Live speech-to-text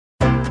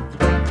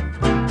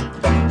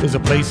There's a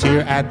place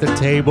here at the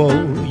table.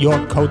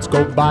 Your coats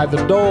go by the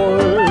door.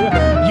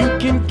 You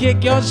can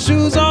kick your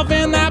shoes off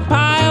in that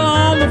pile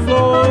on the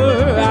floor.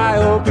 I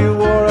hope you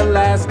wore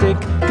elastic,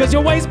 cause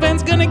your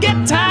waistband's gonna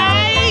get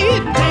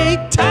tight.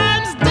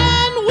 Daytime's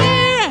done,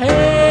 we're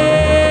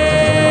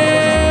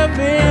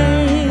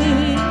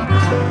having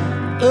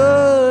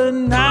a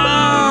night.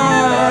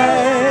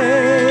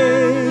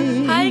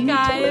 Hi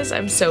guys,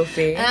 I'm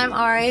Sophie. And I'm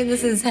Ari.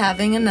 This is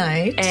Having a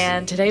Night.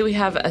 And today we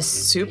have a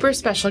super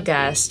special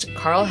guest,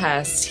 Carl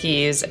Hess.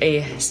 He's a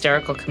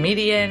hysterical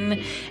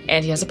comedian,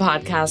 and he has a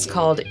podcast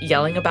called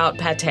Yelling About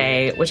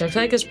Pate, which I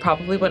feel like is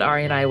probably what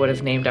Ari and I would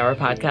have named our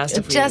podcast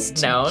if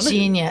we'd known.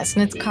 Genius.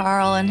 And it's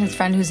Carl and his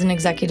friend who's an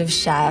executive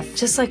chef.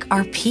 Just like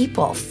our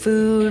people.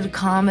 Food,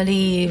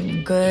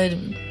 comedy,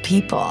 good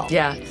people.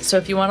 Yeah, so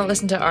if you want to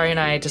listen to Ari and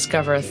I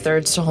discover a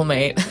third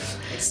soulmate,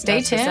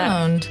 Stay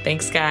tuned.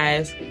 Thanks,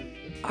 guys.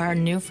 Our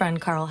new friend,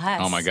 Carl Hess.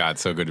 Oh my God,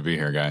 so good to be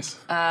here, guys.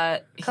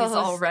 He's Co-host.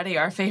 already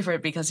our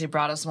favorite because he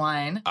brought us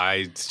wine.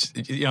 It's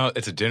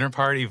a dinner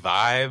party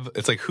vibe.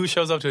 It's like, who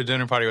shows up to a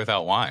dinner party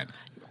without wine?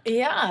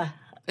 Yeah.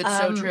 It's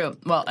so true.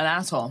 Well, an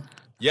asshole.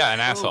 Yeah,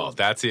 an asshole.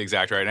 That's the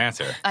exact right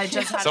answer. I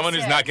just had Someone to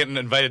who's say not it. getting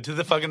invited to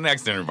the fucking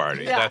next dinner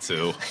party. Yeah. That's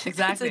who.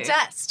 Exactly. It's a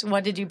test.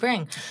 What did you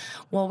bring?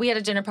 Well, we had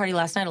a dinner party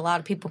last night. A lot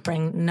of people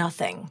bring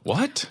nothing.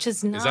 What? Which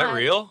is not. Is that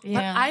real?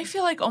 Yeah. I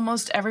feel like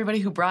almost everybody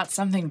who brought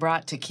something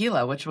brought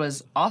tequila, which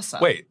was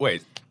awesome. Wait.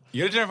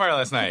 You had a dinner party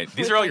last night.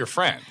 These are all your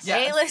friends.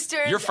 Yeah.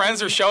 A-listers. Your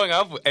friends are showing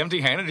up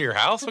empty-handed to your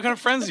house? What kind of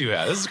friends do you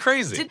have? This is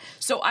crazy.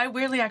 So I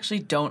weirdly actually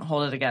don't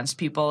hold it against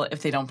people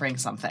if they don't bring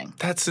something.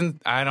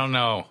 I don't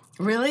know.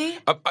 Really?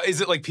 Is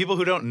it like people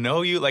who don't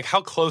know you? Like, how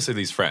close are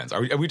these friends?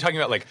 Are we talking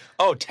about like,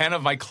 10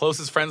 of my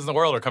closest friends in the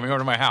world are coming over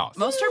to my house?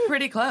 Most are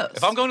pretty close.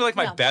 If I'm going to like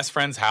my best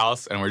friend's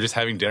house and we're just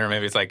having dinner,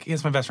 maybe it's like,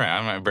 he's my best friend.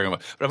 I'm not bring him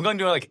up. But if I'm going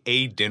to like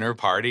a dinner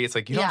party, it's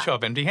like you Yeah. don't show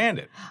up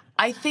empty-handed.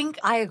 I think,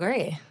 I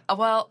agree.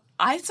 well,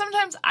 I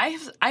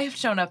have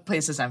shown up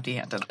places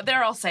empty-handed.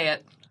 There, I'll say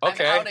it. I'm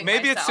Okay, outing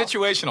maybe myself. it's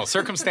situational,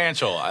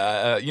 circumstantial.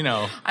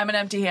 I'm an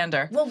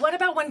empty-hander. Well, what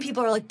about when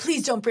people are like,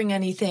 please don't bring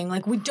anything?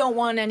 Like, we don't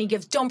want any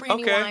gifts. Don't bring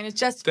any Okay, wine. It's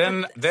just.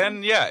 then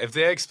yeah. If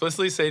they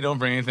explicitly say don't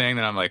bring anything,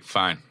 then I'm like,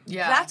 fine,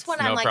 Yeah. That's when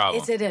No I'm like,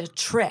 problem. is it a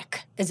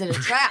trick? Is it a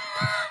trap?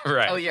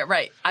 right. Oh, yeah,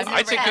 right.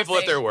 I take people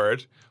at their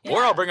word.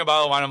 Or I'll bring a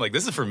bottle of wine. I'm like,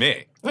 this is for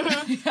me.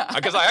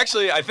 Because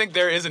I think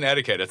there is an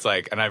etiquette. It's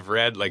like, and I've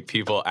read like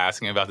people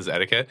asking about this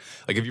etiquette.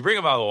 Like, if you bring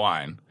a bottle of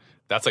wine,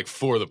 that's like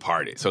for the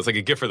party. So it's like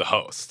a gift for the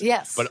host.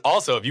 Yes. But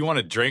also, if you want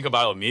to drink a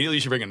bottle immediately,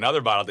 you should bring another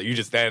bottle that you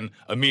just then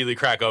immediately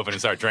crack open and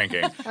start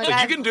drinking. So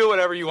you can do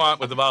whatever you want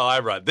with the bottle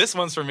I brought. This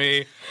one's for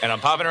me, and I'm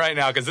popping it right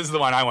now because this is the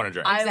wine I want to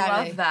drink. I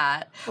Exactly. love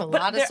that. A But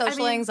lot of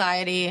social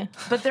anxiety.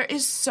 But there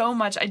is so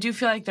much. I do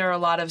feel like there are a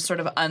lot of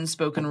sort of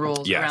unspoken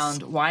rules Yes.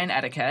 around wine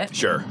etiquette.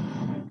 Sure.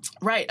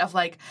 Right, of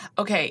like,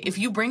 okay, if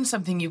you bring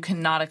something, you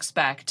cannot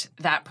expect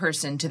that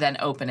person to then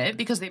open it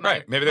because they might.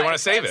 Right. Maybe they want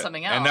to save it.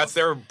 Something else. And that's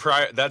their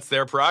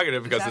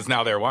prerogative because it's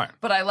now their wine.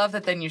 But I love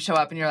that then you show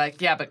up and you're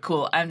like, yeah, but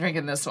cool, I'm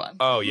drinking this one.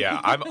 Oh, yeah.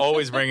 I'm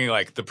always bringing,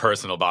 like, the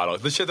personal bottle.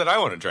 The shit that I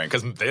want to drink.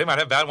 Because they might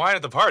have bad wine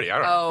at the party. I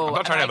don't know. I'm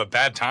not trying to have a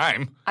bad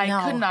time. I No.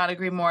 could not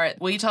agree more.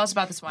 Will you tell us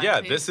about this wine? Yeah,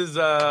 please? this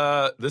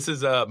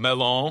is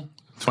Melon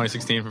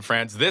 2016 from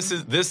France.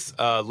 This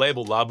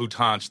label La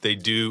Boutanche,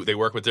 they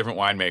work with different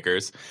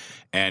winemakers.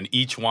 And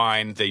each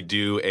wine, they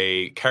do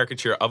a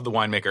caricature of the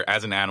winemaker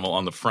as an animal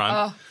on the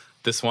front.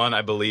 This one,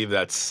 I believe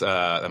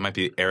that might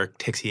be Eric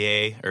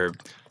Texier or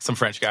some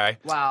French guy.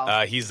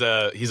 Wow. He's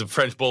a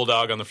French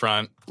bulldog on the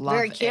front. Love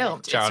Very it. cute.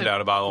 It's Chowing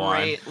down a bottle of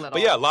wine. great little-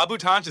 But yeah, La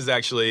Boutanche is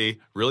actually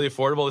really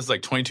affordable. This is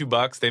like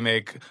 $22. They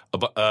make,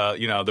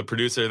 the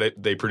producer,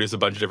 they produce a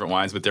bunch of different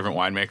wines with different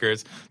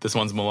winemakers. This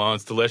one's Malone.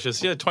 It's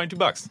delicious. Yeah,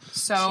 $22.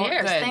 So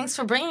Cheers. good. Thanks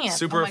for bringing it.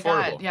 Super Oh my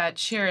affordable. God. Yeah,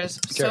 cheers.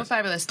 So Cheers.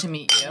 fabulous to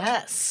meet you.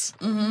 Yes.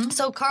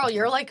 So, Carl,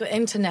 you're like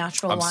into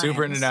natural I'm wines.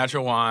 super into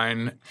natural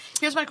wine.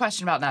 Here's my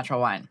question about natural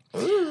wine.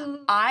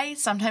 I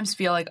sometimes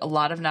feel like a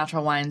lot of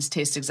natural wines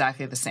taste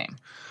exactly the same.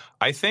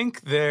 I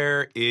think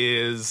there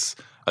is,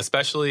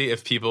 especially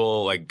if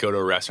people like go to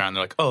a restaurant and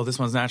they're like, oh, this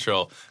one's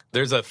natural.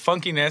 There's a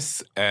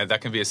funkiness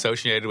that can be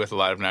associated with a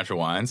lot of natural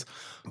wines.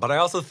 But I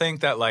also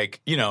think that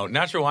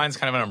natural wine is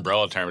kind of an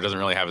umbrella term. It doesn't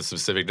really have a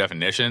specific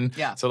definition.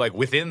 Yeah. So like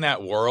within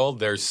that world,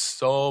 there's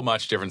so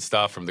much different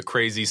stuff from the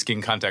crazy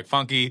skin contact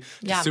funky to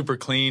Yeah. super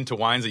clean to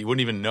wines that you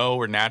wouldn't even know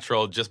were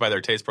natural just by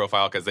their taste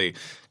profile because they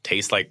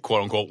taste like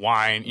quote unquote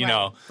wine, you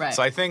know. right.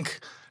 So I think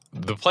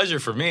the pleasure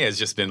for me has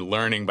just been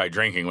learning by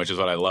drinking, which is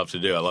what I love to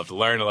do. I love to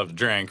learn, I love to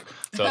drink.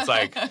 So it's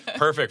like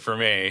perfect for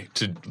me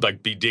to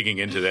like be digging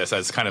into this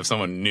as kind of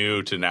someone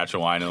new to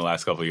natural wine in the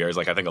last couple of years.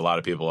 Like I think a lot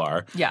of people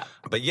are. Yeah.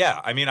 But yeah,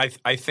 I mean,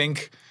 I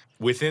think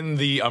within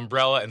the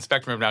umbrella and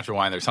spectrum of natural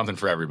wine, there's something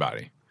for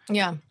everybody.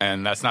 Yeah.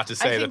 And that's not to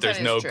say think that there's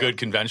that is no true. good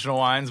conventional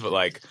wines, but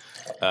like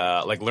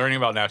learning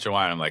about natural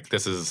wine, I'm like,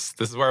 this is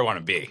where I want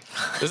to be.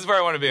 This is where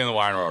I want to be in the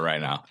wine world right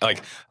now.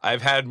 Like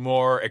I've had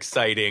more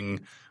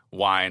exciting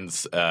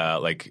wines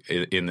like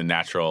in the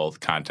natural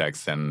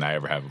context than I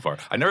ever have before.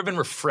 I've never been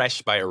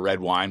refreshed by a red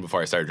wine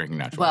before I started drinking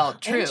natural wine. Well,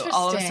 true.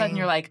 All of a sudden, Interesting.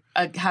 you're like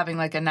having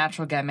like a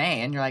natural Gamay,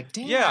 and you're like,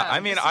 damn. Yeah, I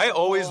mean, this I is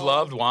always cool.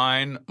 loved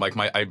wine. Like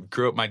I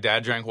grew up, my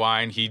dad drank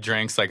wine. He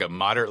drinks like a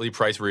moderately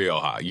priced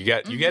Rioja. You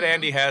get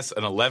Andy Hess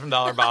an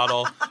 $11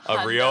 bottle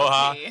of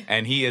Rioja, tea.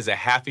 and he is a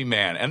happy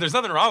man. And there's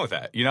nothing wrong with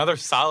that. You know, they're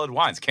solid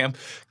wines.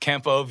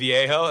 Campo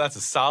Viejo, that's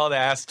a solid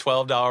ass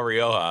 $12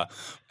 Rioja.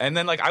 And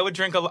then, like, I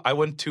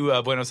went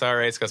to Buenos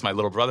Aires because my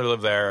little brother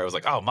lived there. I was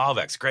like, oh,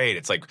 Malbec's great.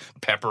 It's, like,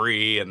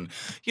 peppery and,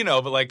 you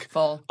know, but, like,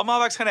 Full. a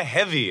Malbec's kind of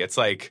heavy. It's,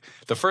 like,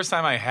 the first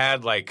time I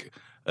had, like,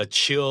 a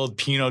chilled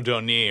Pinot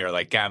Doni or,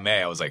 like,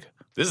 Gamay, I was like,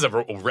 this is a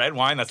red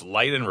wine that's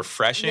light and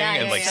refreshing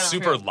and, like,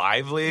 super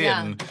lively.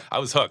 Yeah. And I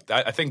was hooked.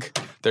 I think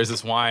there's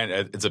this wine.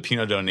 It's a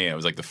Pinot Doni. It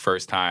was, like, the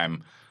first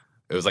time.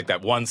 It was like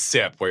that one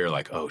sip where you're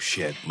like, oh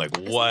shit, like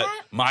what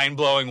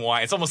mind-blowing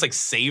wine. It's almost like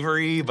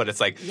savory, but it's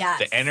like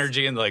the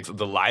energy and like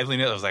the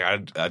liveliness. I was like,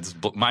 I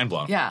just mind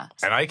blown. Yeah.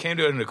 And I came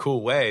to it in a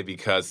cool way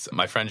because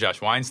my friend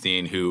Josh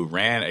Weinstein, who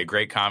ran a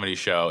great comedy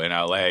show in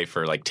LA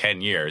for like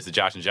 10 years, the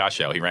Josh and Josh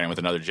show, he ran it with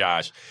another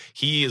Josh.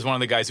 He is one of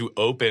the guys who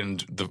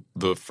opened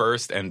the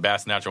first and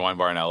best natural wine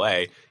bar in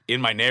LA in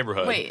my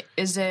neighborhood. Wait,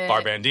 is it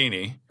Bar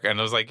Bandini. And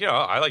I was like, you know,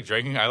 I like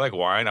drinking. I like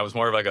wine. I was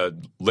more of like a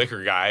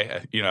liquor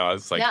guy. You know, I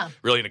was like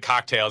really into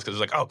cocktails because it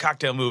was like, oh,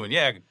 cocktail movement.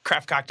 Yeah,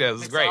 craft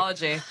cocktails is great.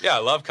 Mixology. Yeah, I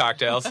love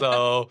cocktails.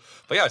 So,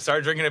 but yeah, I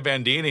started drinking at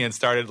Bandini and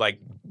started like,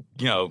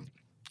 you know,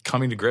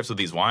 coming to grips with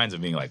these wines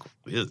and being like,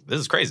 this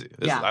is crazy.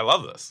 I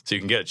love this. So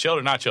you can get it chilled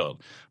or not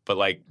chilled. But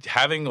like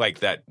having like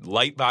that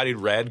light-bodied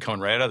red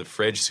coming right out of the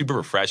fridge, super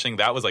refreshing.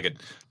 That was like a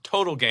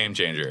total game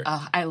changer.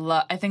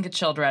 I think a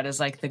chilled red is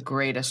like the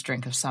greatest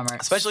drink of summer.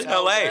 Especially in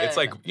LA. It's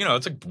like, you know,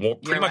 it's like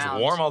pretty much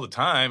warm all the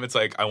time. It's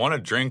like, I want to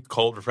drink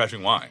cold,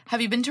 refreshing wine.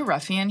 Have you been to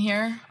Ruffian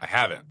here? I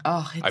haven't.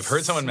 Oh, I've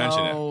heard someone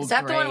mention it. Is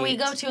that the one we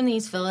go to in the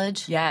East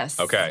Village? Yes.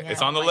 Okay,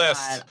 it's on the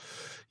list. God.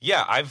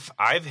 Yeah,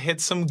 I've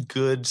hit some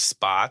good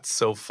spots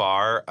so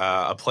far.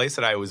 A place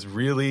that I was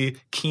really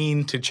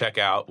keen to check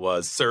out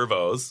was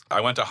Servo's. I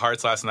went to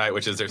Hearts last night,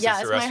 which is their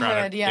sister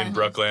restaurant in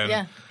Brooklyn.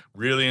 Yeah.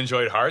 Really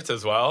enjoyed Hearts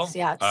as well.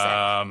 Yeah, it's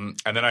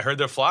sick. And then I heard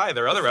their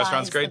other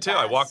restaurant's great too.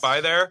 I walked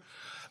by there.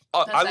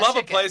 I love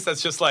a place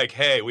that's just like,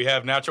 hey, we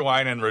have natural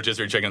wine and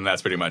rotisserie chicken, and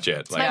that's pretty much it.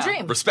 It's my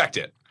dream. Respect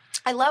it.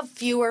 I love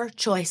fewer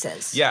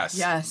choices.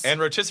 Yes. And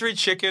rotisserie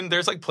chicken,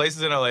 there's like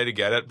places in LA to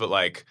get it, but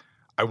like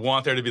I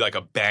want there to be like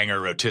a banger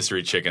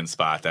rotisserie chicken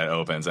spot that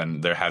opens,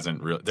 and there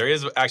hasn't really. There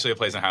is actually a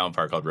place in Highland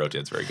Park called Roti.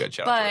 It's very good.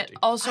 Shout out to But Roti.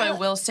 also, I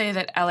will say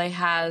that LA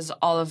has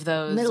all of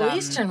those Middle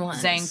Eastern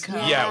ones.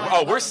 Zanko. Yeah.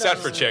 Oh, we're set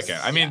for chicken.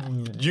 I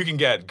mean, you can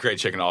get great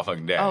chicken all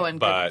fucking day. Oh, and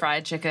but good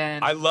fried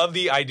chicken. I love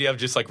the idea of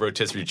just like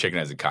rotisserie chicken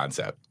as a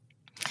concept.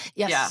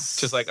 Yes. Yeah.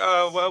 Just like,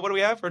 oh, well, what do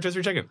we have?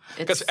 Rotisserie chicken.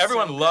 Because It's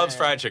everyone so loves good.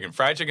 fried chicken.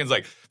 Fried chicken's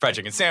like fried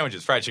chicken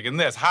sandwiches, fried chicken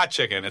this, hot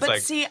chicken. It's But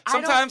like see, I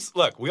sometimes,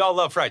 look, we all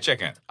love fried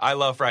chicken. I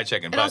love fried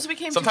chicken. But also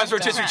became sometimes too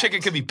much rotisserie fat.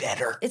 chicken could be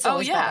better. It's Oh,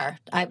 always yeah.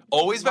 better.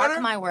 Always Mark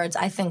better? my words.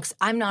 I think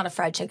I'm not a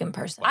fried chicken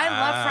person. I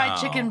love fried Wow.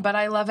 chicken, but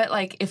I love it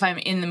like if I'm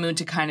in the mood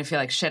to kind of feel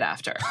like shit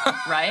after,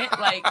 right?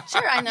 Like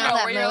Sure, I know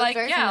that where you're mood. like,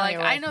 Very yeah, like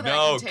familiar I with. know that. I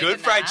No, can take good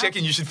a fried nap.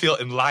 chicken, you should feel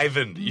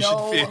enlivened. You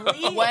No. should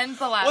feel. When's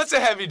the last? What's a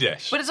heavy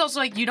dish? But it's also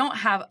like you don't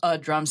have a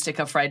drumstick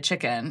of fried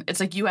chicken. It's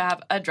like you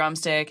have a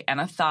drumstick and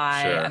a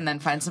thigh, Sure. and then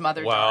find some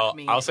other Well, dark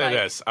meat. I'll say Like,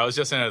 this. I was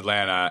just in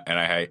Atlanta, and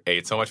I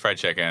ate so much fried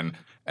chicken,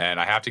 and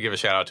I have to give a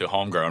shout out to a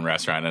homegrown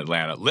restaurant in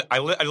Atlanta. I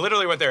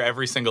literally went there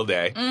every single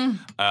day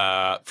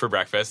for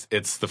breakfast.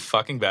 It's the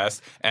fucking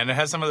best, and it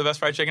has some of the best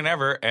fried chicken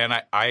ever, and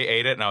I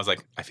ate it, and I was like,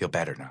 I feel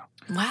better now.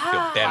 I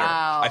feel better.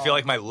 Wow. I feel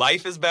like my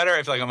life is better.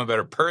 I feel like I'm a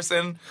better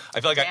person.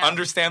 I feel like I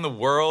understand the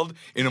world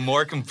in a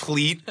more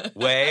complete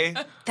way.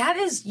 That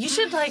is, you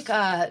should like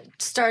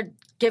start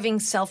giving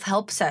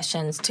self-help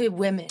sessions to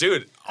women.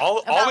 Dude,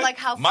 all like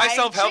how my fried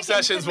self-help chicken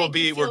could sessions will make be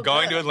you feel we're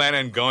going to good. Atlanta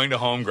and going to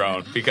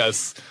Homegrown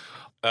because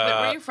Wait, where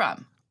are you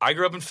from? I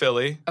grew up in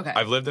Philly. Okay.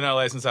 I've lived in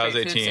LA since I was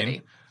Great food 18.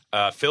 city.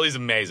 Philly's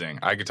amazing.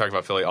 I could talk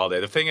about Philly all day.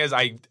 The thing is,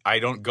 I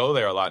don't go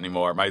there a lot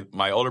anymore.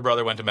 My older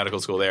brother went to medical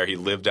school there. He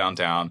lived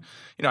downtown.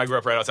 You know, I grew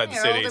up right outside the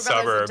Your city, older brother's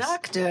suburbs. a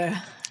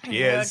doctor. He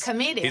You're is. a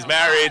comedian. He's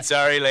married.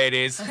 Sorry,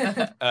 ladies.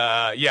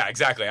 Yeah,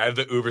 exactly. I have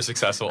the uber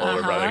successul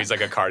older brother. He's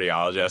like a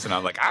cardiologist, and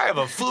I'm like, I have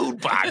a food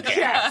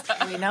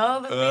podcast. We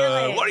know the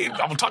feeling. What are you? I'm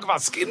gonna talk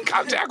about skin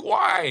contact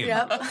wine.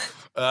 Yep.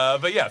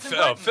 But yeah,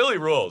 Philly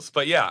rules.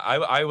 But yeah,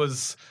 I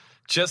was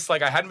just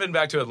like, I hadn't been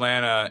back to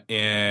Atlanta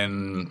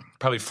in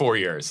probably 4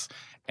 years.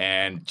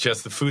 And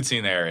just the food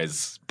scene there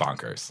is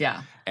bonkers.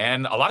 Yeah.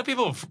 And a lot of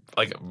people,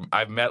 like,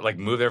 I've met, like,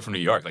 moved there from New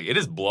York. Like, it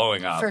is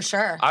blowing up. For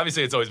sure.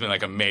 Obviously, it's always been,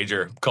 like, a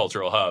major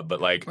cultural hub. But,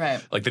 like, Right.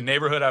 like the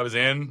neighborhood I was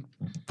in,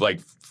 like,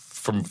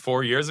 from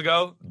 4 years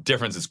ago,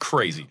 difference is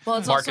crazy. Well,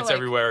 it's Markets also, like,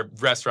 everywhere,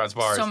 restaurants,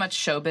 bars. So much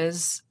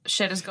showbiz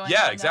shit is going Yeah,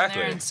 on down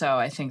exactly. there, and so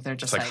I think they're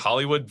just It's like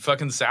Hollywood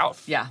fucking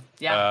South. Yeah.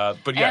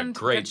 But yeah, and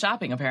great. good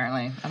shopping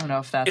apparently. I don't know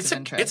if that's of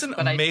interest. It's an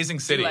but I amazing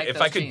do city. like If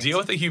those I could jeans. deal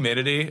with the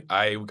humidity,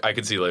 I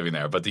could see living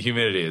there. But the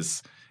humidity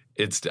is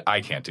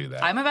I can't do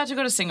that. I'm about to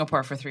go to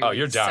Singapore for 3 weeks. Oh,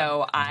 you're done.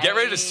 So Get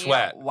ready to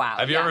sweat. Wow.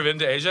 Have you ever been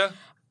to Asia?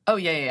 Oh,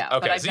 yeah. Okay,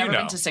 But I've so never you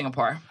know. been to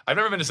Singapore. I've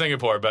never been to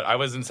Singapore, but I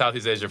was in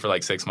Southeast Asia for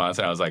like 6 months,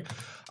 and I was like,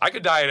 I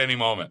could die at any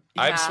moment.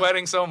 Yeah. I'm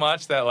sweating so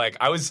much that like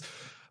I was.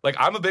 Like,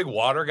 I'm a big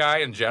water guy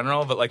in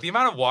general, but like the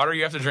amount of water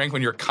you have to drink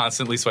when you're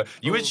constantly sweating.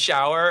 You would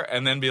shower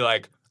and then be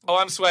like, oh,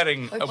 I'm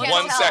sweating can't 1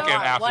 tell second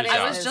after what you it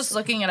shower. I was just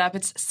looking it up.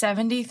 It's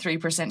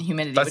 73%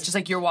 humidity, That's- which is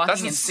like you're walking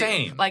that's in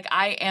insane. soup. Like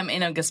I am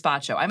in a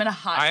gazpacho. I'm in a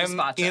hot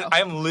gazpacho. I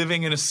am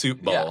living in a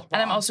soup bowl. Yeah.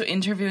 And I'm also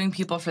interviewing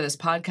people for this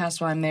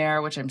podcast while I'm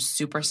there, which I'm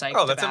super psyched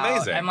Oh, that's about.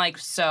 amazing. I'm like,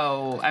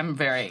 I'm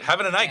very...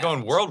 Having a night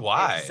going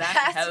worldwide.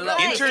 Exactly. That's Hello.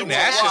 right.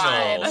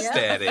 International Yeah.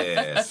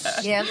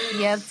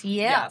 status.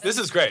 Yes. This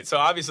is great. So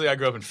obviously I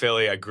grew up in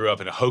Philly. I grew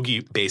up in a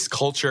hoagie-based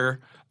culture.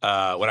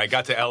 When I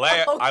got to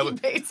LA, I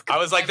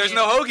was like, "There's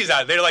no hoagies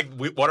out." They're like,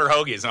 "What are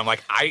hoagies?" And I'm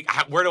like,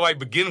 "Where do I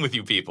begin with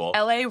you people?"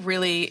 LA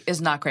really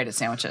is not great at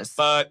sandwiches.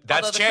 But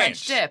that's Although the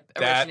changed. French dip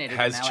That originated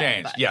has in LA,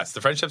 changed. but- Yes,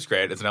 the French dip's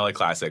great. It's an LA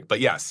classic. But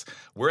yes,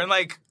 we're in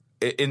like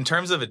in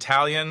terms of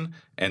Italian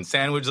and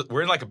sandwiches,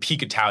 we're in like a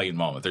peak Italian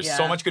moment. There's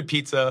so Yeah. much good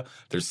pizza.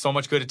 There's so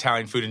much good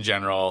Italian food in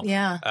general.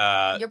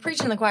 Yeah. You're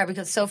preaching the choir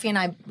because Sophie and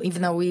I,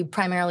 even though we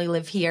primarily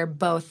live here,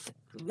 both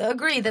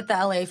agree that the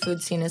LA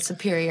food scene is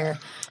superior.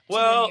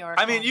 Well, New York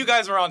I mean, one. you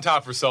guys were on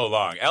top for so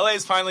long. LA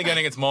is finally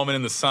getting its moment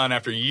in the sun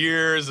after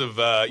years of,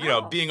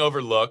 being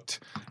overlooked.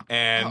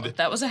 And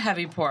That was a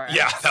heavy pour.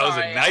 yeah, that was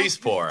Sorry. a nice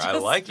pour. I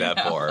like that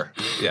you know. pour.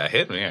 Yeah,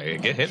 hit me. Yeah,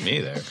 hit me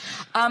there.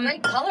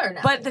 Great color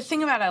now. But the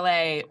thing about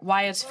LA,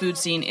 why its food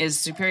scene is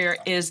superior,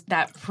 is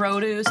that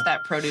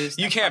produce.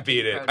 You can't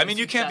beat it. I mean,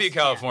 you can't beat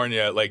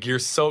California. Like, you're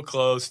so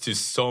close to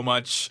so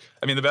much.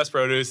 I mean, the best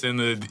produce in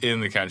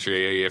the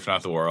country, if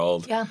not the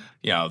world. Yeah.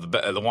 You know,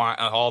 the wine,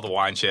 all the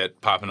wine shit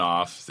popping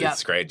off. Yep.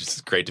 It's great.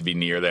 Just great to be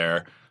near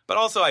there. But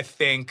also, I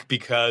think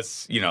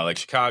because like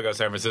Chicago,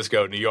 San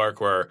Francisco, New York,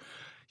 were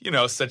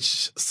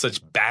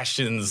such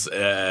bastions,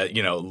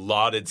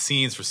 lauded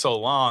scenes for so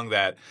long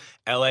that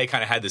LA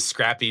kind of had this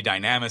scrappy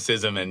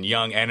dynamicism and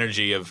young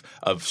energy of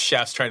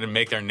chefs trying to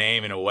make their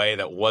name in a way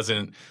that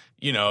wasn't,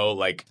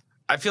 like.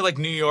 I feel like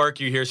New York,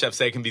 you hear chefs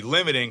say, can be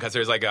limiting because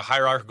there's like a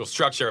hierarchical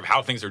structure of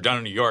how things are done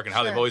in New York and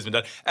how they've always been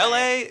done.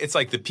 LA, it's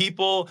like the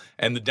people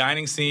and the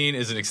dining scene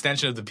is an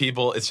extension of the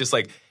people. It's just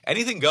like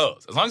anything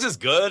goes. As long as it's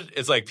good,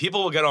 it's like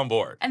people will get on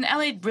board. And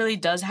LA really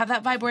does have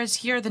that vibe, whereas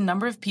here, the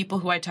number of people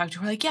who I talk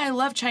to are like, yeah, I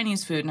love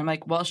Chinese food. And I'm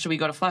like, well, should we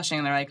go to Flushing?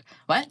 And they're like,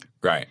 what?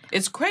 Right.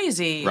 It's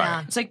crazy. Right.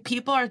 Yeah. It's like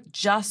people are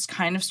just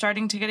kind of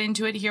starting to get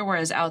into it here,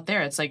 whereas out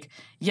there, it's like,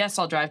 yes,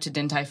 I'll drive to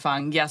Din Tai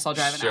Fung. Yes, I'll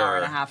drive an hour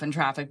and a half in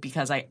traffic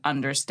because I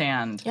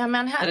understand yeah,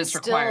 Manhattan that it's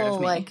required still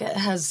of me. like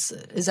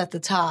is at the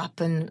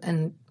top,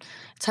 and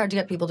it's hard to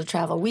get people to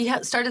travel. We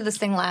started this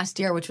thing last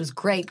year, which was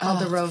great, called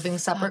the Roving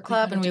Supper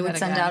Club, gotta and we do would that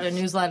send again. out a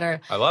newsletter.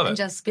 I love and it.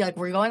 just be like,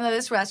 we're going to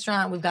this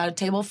restaurant. We've got a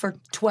table for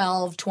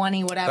 12,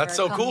 20, whatever. That's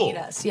so Come cool. meet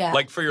us. Yeah.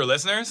 Like for your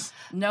listeners?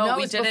 no,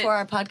 we it's did before it.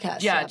 our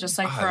podcast. Yeah, just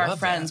like Oh, for I our love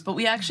friends. that. But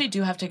we actually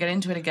do have to get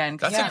into it again.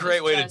 'cause That's a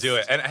great way to it's do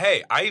it. just- And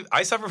hey,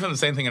 I suffer from the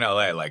same thing in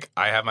LA. Like,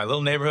 I have my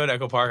little neighborhood,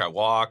 Echo Park. I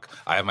walk.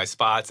 I have my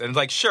spots. And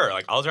like, sure,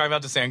 like I'll drive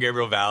out to San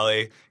Gabriel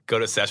Valley, go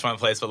to a Szechuan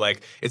place. But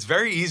like, it's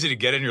very easy to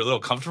get in your little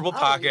comfortable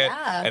pocket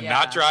yeah. and Yeah.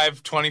 not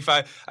drive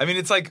 25. I mean,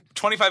 it's like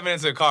 25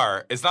 minutes in a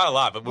car. It's not a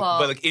lot, but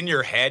like in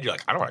your head, you're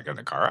like, I don't want to get in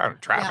the car. I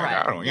don't traffic.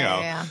 Yeah, I don't, you yeah, know.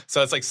 yeah.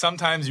 So it's like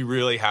sometimes you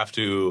really have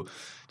to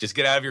just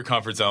get out of your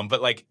comfort zone.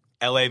 But like,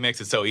 LA makes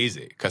it so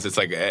easy because it's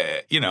like,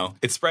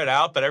 it's spread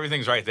out, but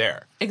everything's right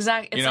there.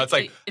 Exactly. It's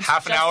like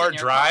half an just hour in your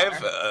drive.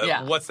 car.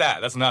 Yeah. What's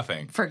that? That's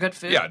nothing. For good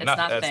food, Yeah, it's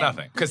that's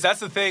nothing. Because that's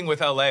the thing with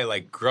LA.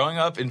 Like growing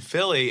up in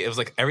Philly, it was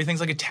like everything's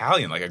like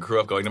Italian. Like I grew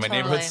up going to my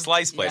neighborhood Totally.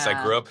 slice place. I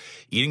Yeah. grew up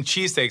eating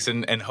cheesesteaks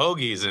and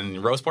hoagies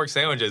and roast pork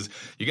sandwiches.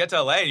 You get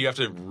to LA and you have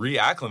to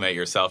reacclimate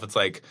yourself. It's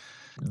like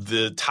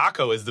the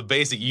taco is the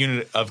basic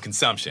unit of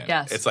consumption.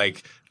 Yes. It's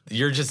like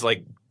you're just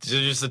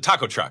a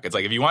taco truck. It's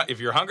like if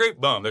you're hungry,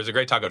 boom, there's a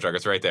great taco truck.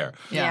 It's right there.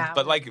 Yeah.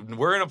 But like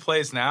we're in a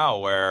place now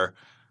where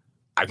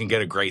I can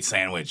get a great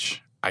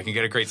sandwich. I can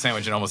get a great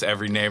sandwich in almost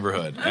every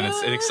neighborhood. And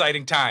it's an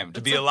exciting time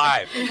to be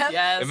alive.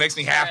 Yes, It makes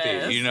me happy,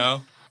 yes. you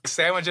know?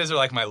 Sandwiches are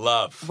like my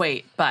love.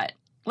 Wait, but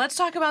let's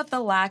talk about the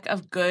lack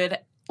of good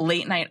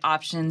late night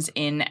options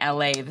in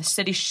LA. The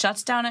city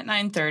shuts down at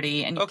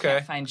 9:30 and you Okay.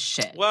 can't find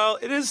shit. Well,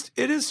 it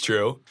is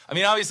true. I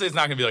mean, obviously it's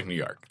not going to be like New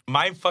York.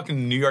 My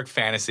fucking New York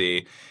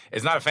fantasy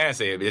is not a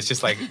fantasy. It's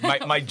just like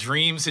my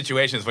dream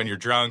situation is when you're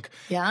drunk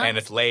and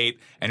it's late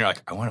and you're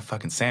like, I want a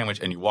fucking sandwich,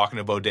 and you walk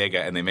into a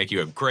bodega and they make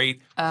you a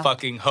great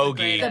fucking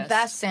hoagie. The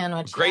best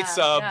sandwich. Great yeah.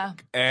 sub, yeah.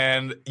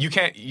 and you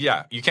can't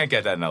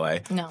get that in LA.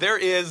 No. There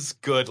is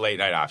good late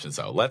night options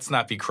though. Let's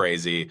not be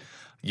crazy.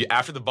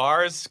 After the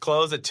bars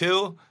close at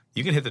 2,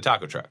 you can hit the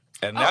taco truck,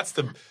 and that's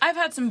the. I've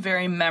had some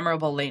very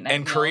memorable late night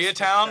In meals, for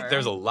Koreatown, sure.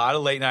 there's a lot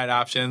of late night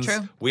options.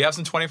 True. We have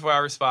some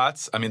 24-hour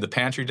spots. I mean, the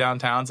Pantry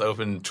downtown's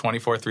open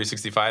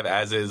 24/365,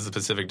 as is the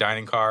Pacific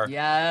Dining Car.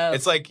 Yes.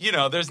 It's like,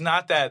 there's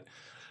not that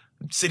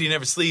city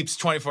never sleeps,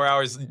 24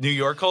 hours New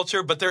York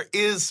culture, but there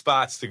is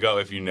spots to go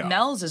if you know.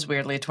 Nell's is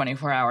weirdly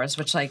 24 hours,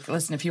 which, like,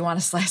 listen, if you want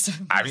a slice of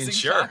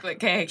sure. chocolate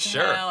cake,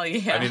 Sure. hell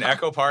yeah. I mean,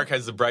 Echo Park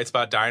has the Bright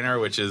Spot Diner,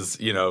 which is,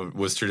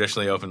 was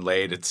traditionally open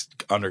late. It's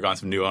undergone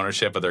some new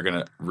ownership, but they're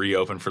going to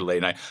reopen for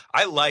late night.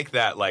 I like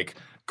that, like,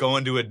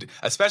 going to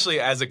especially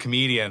as a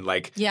comedian,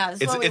 like,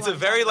 it's a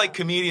very, like,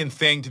 comedian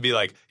thing to be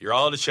like, you're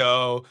all at a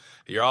show,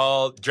 you're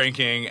all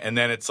drinking, and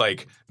then it's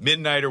like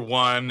midnight or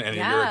 1, and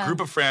you're a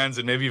group of friends,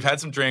 and maybe you've had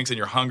some drinks and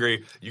you're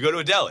hungry. You go to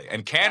a deli,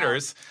 and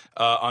Canter's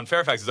on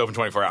Fairfax is open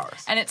 24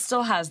 hours. And it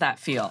still has that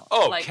feel.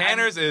 Oh, like,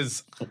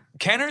 Canter's,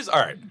 all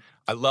right.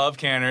 I love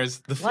Canter's.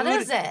 The food, what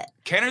is it?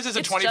 Canter's is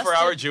a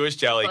 24-hour Jewish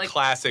deli, like,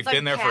 classic,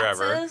 been there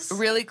forever.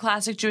 Really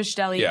classic Jewish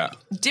deli. Yeah.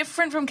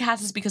 Different from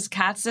Katz's because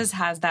Katz's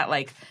has that,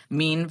 like,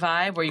 mean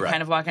vibe where you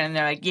kind of walk in and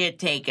they're like, yeah,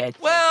 take it.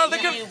 Well,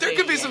 there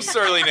could be some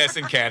surliness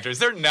in Canter's.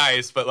 They're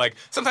nice, but, like,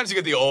 sometimes you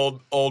get the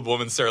old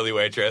woman surly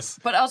waitress.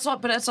 But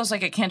it's also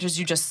like at Canter's,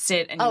 you just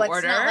sit and you order.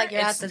 It's not like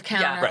you're at the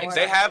counter. Yeah. Right.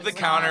 They have the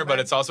counter, but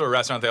it's also a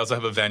restaurant. They also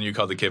have a venue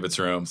called the Kibitz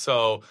Room.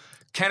 So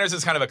Canter's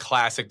is kind of a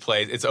classic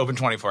place. It's open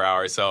 24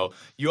 hours. So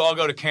you all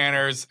go to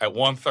Canter's at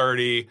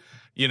 1:30.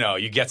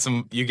 You get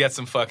some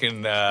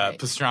fucking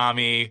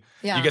pastrami.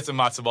 Yeah. You get some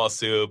matzo ball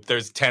soup.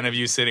 There's 10 of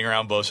you sitting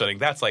around bullshitting.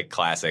 That's like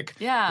classic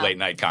late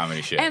night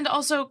comedy shit. And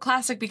also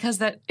classic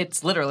because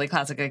it's literally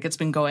classic. Like, it's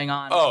been going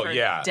on for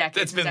decades.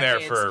 It's been there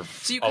for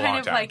so you a long kind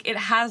of time. like, it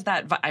has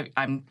that vibe.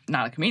 I'm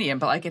not a comedian,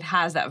 but like it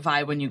has that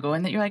vibe when you go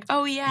in that you're like,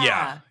 oh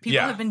yeah. People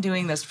have been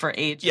doing this for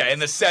ages. Yeah, in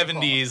the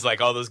 70s,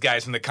 like all those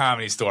guys from the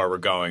Comedy Store were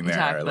going there.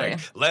 Exactly. Like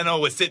Leno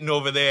was sitting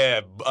over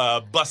there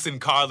busting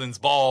Carlin's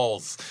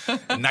balls in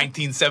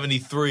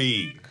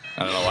 1973.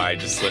 I don't know why I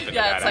just slipped into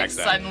that it's like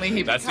accent. suddenly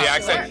he That's the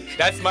becomes accent.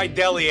 That's my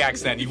deli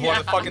accent. You want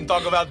to fucking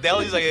talk about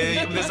delis? Like,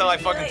 this is how I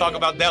fucking talk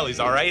about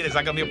delis, all right? Is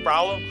that going to be a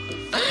problem?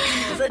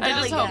 I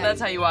just hope that's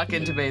how you walk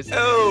into base.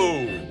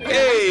 Oh,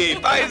 hey,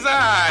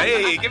 paisan.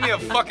 Hey, give me a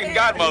fucking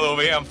godmother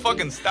over here. I'm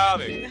fucking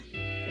starving.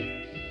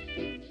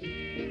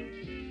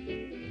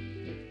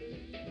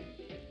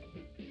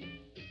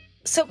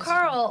 So,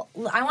 Carl,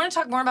 I want to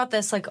talk more about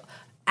this. Like,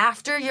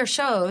 after your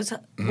shows,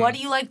 what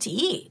do you like to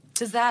eat?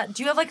 Do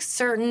you have like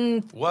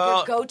certain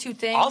your go-to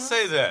things? I'll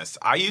say this.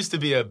 I used to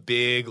be a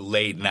big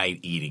late night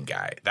eating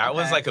guy. That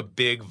was like a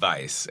big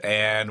vice.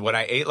 And when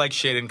I ate like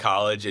shit in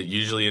college, it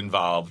usually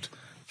involved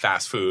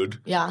fast food.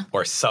 Yeah.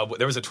 Or Subway.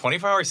 There was a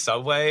 24-hour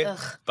Subway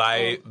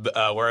by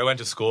where I went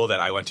to school that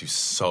I went to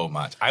so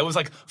much. I was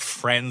like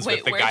friends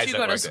with the guys that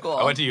worked there. School?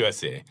 I went to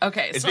USC.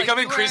 Okay. It's become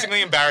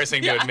increasingly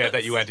embarrassing to admit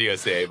that you went to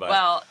USC. But,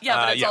 but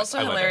it's also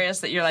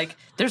hilarious that you're like,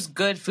 there's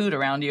good food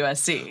around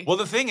USC. Well,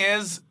 the thing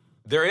is,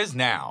 there is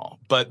now,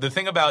 but the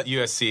thing about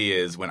USC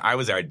is when I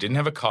was there, I didn't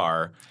have a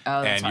car,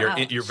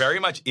 and you're very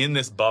much in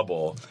this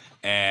bubble,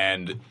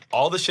 and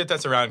all the shit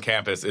that's around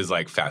campus is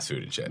like fast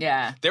food and shit.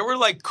 Yeah, there were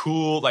like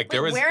cool, like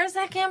there was. Where is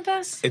that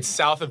campus? It's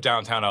south of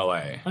downtown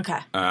LA. Okay.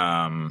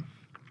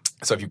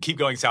 So if you keep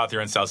going south,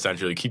 you're in South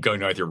Central. You keep going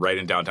north, you're right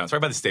in downtown. It's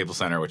right by the Staples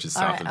Center, which is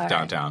south of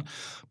downtown.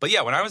 But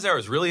yeah, when I was there, I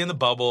was really in the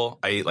bubble.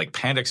 I ate like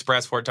Panda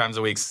Express 4 times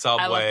a week,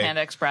 Subway. I love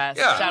Panda Express.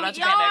 Yeah. Shout out to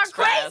Y'all Panda are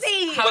Express.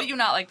 crazy! How do you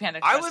not like Panda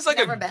Express? I was like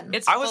Never been.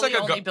 It's I was fully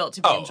like only built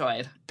to be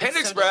enjoyed. Panda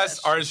It's so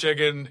Express, delish. orange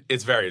chicken,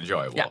 it's very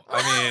enjoyable. Yeah.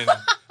 I mean,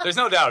 there's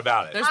no doubt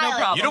about it. There's no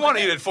problem. You don't want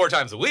to eat it 4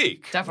 times a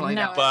week. Definitely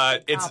No. not.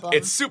 But Problem.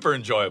 it's super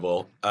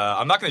enjoyable.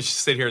 I'm not going to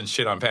sit here and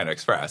shit on Panda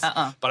Express.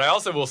 But I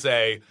also will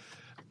say,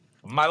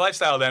 my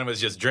lifestyle then was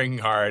just drinking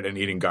hard and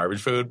eating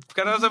garbage food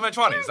because I was in my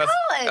 20s.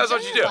 That's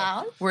what you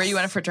do. Were you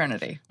in a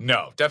fraternity?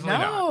 No,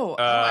 definitely No.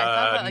 not. I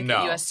thought that like no.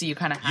 at USC you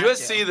kind of had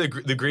USC,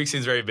 to. the Greek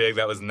scene's very big.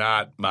 That was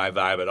not my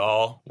vibe at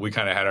all. We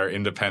kind of had our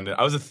independent.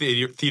 I was a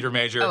theater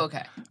major. Oh,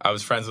 okay. I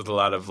was friends with a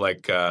lot of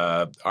like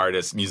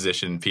artists,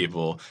 musician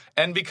people,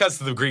 and because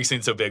the Greek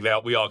scene's so big,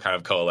 we all kind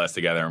of coalesced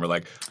together, and we're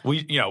like,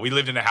 we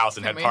lived in a house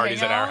and had we parties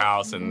hang at our out?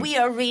 house, and We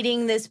are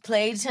reading this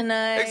play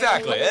tonight.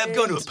 exactly. I'm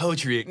going to a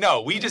poetry.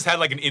 No, we just had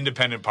like an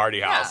independent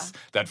party house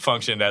that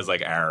functioned as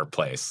like our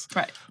place.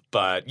 Right.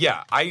 But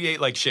yeah, I ate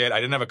like shit.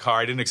 I didn't have a car.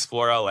 I didn't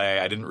explore LA.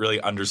 I didn't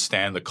really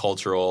understand the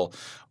cultural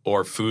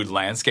or food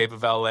landscape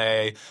of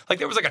LA. Like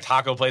there was like a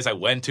taco place I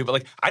went to, but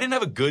like I didn't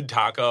have a good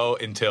taco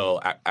until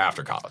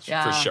after college,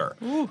 for sure.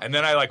 And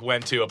then I like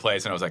went to a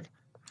place and I was like,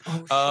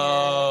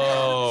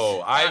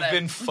 oh, I've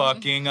been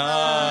fucking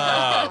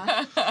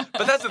up.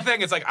 But that's the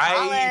thing. It's like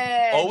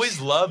I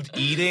always loved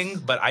eating,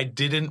 but I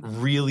didn't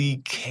really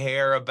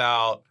care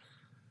about.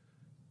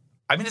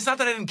 I mean, it's not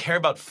that I didn't care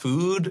about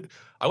food.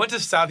 I went to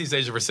Southeast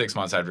Asia for 6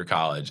 months after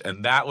college,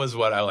 and that was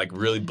what I like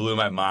really blew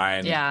my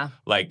mind. Yeah.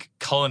 Like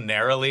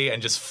culinarily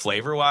and just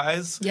flavor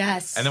wise.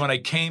 Yes. And then when I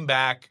came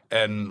back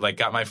and like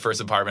got my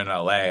first apartment in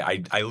LA,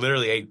 I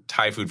literally ate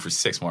Thai food for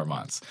 6 more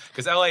months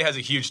because LA has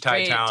a huge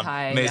Thai Great town,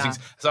 Thai, amazing. yeah.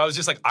 So I was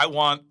just like, I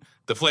want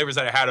the flavors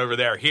that I had over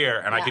there here,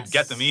 and I could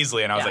get them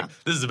easily. And I was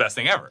like, this is the best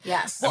thing ever.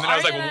 Yes. And then I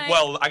was like,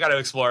 well, I got to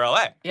explore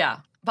LA. Yeah.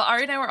 But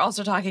Ari and I were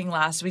also talking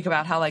last week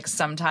about how like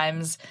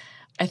sometimes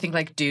I think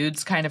like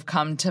dudes kind of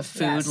come to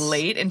food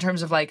late in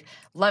terms of like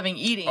loving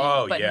eating,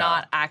 but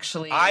not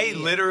actually. I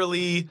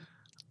literally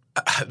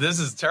This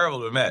is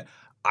terrible to admit.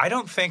 I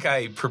don't think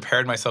I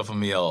prepared myself a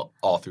meal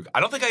all through. I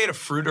don't think I ate a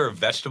fruit or a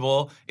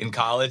vegetable in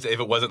college if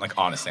it wasn't like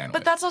on a sandwich.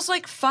 But that's also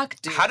like, fuck,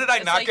 dude. How did I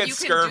It's not like, get you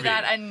scurvy? Can do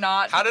that and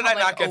not How did I become,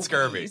 not like, get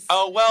scurvy? obese.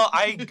 Oh, well,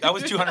 I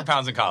was 200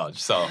 pounds in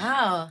college, so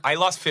Wow. I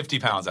lost 50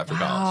 pounds after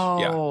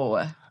college. Yeah.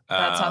 Oh,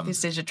 that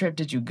Southeast Asia trip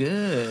did you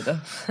good.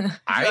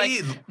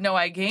 No,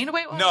 I gained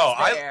weight. No,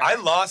 I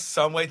lost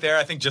some weight there,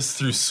 I think just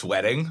through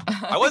sweating.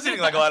 I was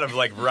eating like a lot of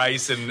like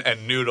rice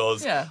and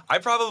noodles. Yeah. I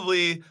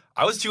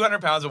was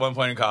 200 pounds at one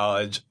point in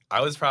college. I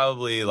was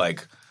probably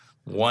like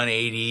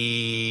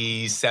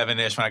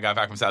 187-ish when I got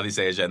back from Southeast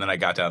Asia, and then I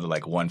got down to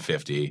like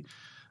 150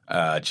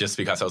 just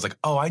because I was like,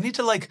 oh, I need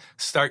to like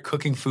start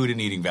cooking food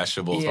and eating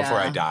vegetables before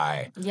I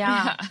die.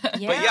 Yeah. But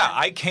yeah,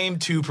 I came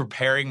to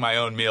preparing my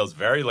own meals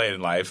very late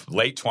in life,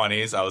 late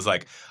 20s. I was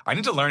like, I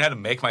need to learn how to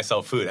make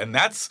myself food. And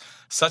that's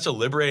such a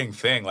liberating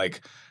thing.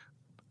 Like,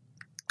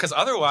 because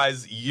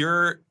otherwise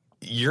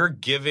you're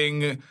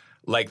giving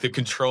like the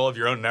control of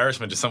your own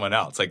nourishment to someone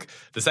else. Like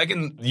the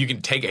second you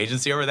can take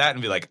agency over that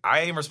and be like,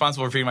 I am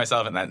responsible for feeding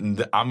myself and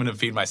I'm going to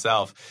feed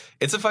myself.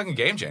 It's a fucking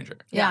game changer.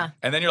 Yeah.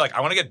 And then you're like,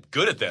 I want to get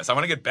good at this. I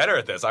want to get better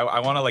at this. I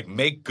want to like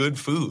make good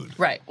food.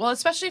 Right. Well,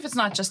 especially if it's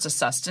not just a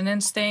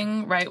sustenance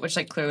thing, right? Which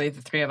like clearly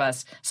the three of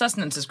us,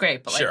 sustenance is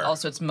great, but like Sure.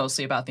 also it's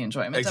mostly about the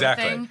enjoyment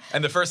Exactly. of the thing.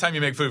 And the first time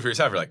you make food for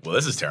yourself, you're like, well,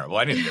 this is terrible.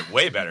 I need to get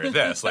way better at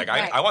this. Like,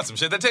 Right. I want some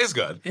shit that tastes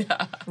good.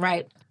 Yeah.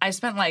 Right. I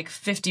spent like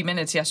 50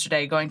 minutes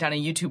yesterday going down a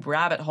YouTube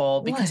rabbit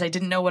hole because I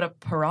didn't know what a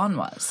Perron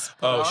was.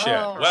 Oh, shit.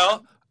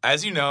 Well,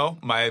 as you know,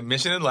 my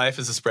mission in life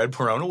is to spread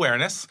Perron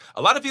awareness.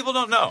 A lot of people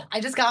don't know.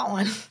 I just got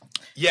one.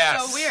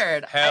 Yes. So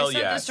weird. Hell I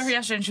sent yes. this to her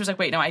yesterday and she was like,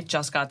 wait, no, I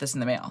just got this in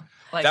the mail.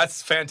 Like,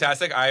 That's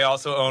fantastic. I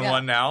also own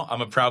one now.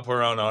 I'm a proud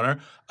Perron owner.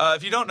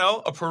 If you don't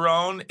know, a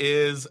Perron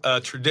is a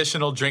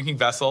traditional drinking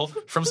vessel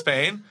from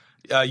Spain,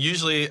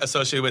 usually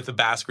associated with the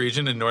Basque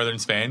region in northern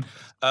Spain.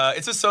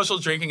 It's a social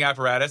drinking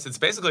apparatus. It's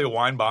basically a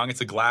wine bong.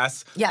 It's a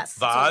glass Yes, it's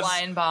a vase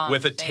wine bong.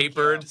 with a Thank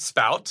tapered you.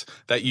 spout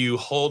that you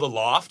hold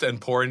aloft and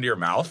pour into your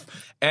mouth.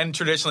 And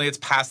traditionally, it's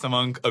passed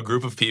among a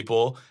group of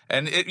people.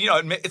 And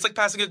it's like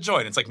passing a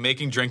joint. It's like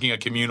making drinking a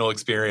communal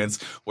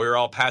experience where you're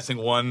all passing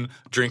one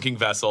drinking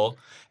vessel.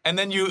 And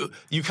then you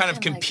kind of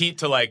compete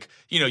to like,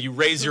 you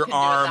raise your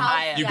arm,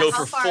 high. you Yeah, go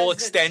how for far full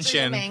is it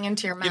extension. streaming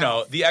into your You know,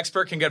 mouth? the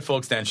expert can get full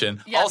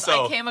extension. yes,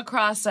 also, I came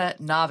across a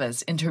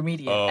novice,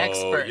 intermediate,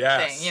 expert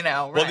yes. thing,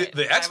 Well, right.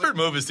 the expert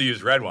move is to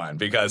use red wine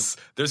because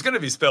there's going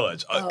to be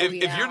spillage. If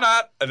yeah. you're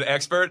not an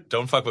expert,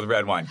 don't fuck with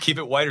red wine. Keep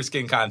it white or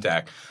skin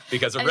contact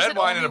because a And is red it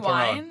wine and a only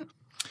Perron. wine?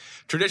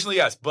 Traditionally,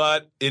 yes,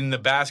 but in the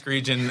Basque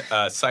region,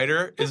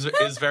 cider is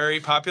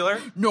very popular.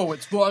 No,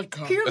 it's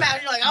vodka. Can you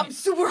imagine? Like, I'm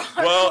super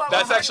hard. Well,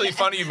 that's actually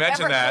funny you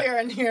mentioned that.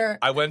 Everclear in here.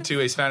 I went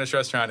to a Spanish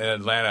restaurant in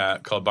Atlanta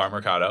called Bar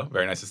Mercado,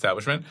 very nice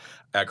establishment,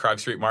 at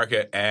Krog Street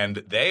Market, and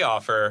they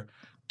offer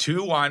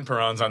 2 wine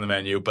Perrons on the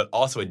menu, but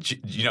also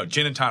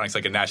gin and tonic's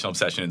like a national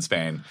obsession in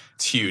Spain.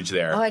 It's huge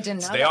there. Oh, I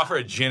didn't know So they that. offer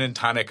a gin and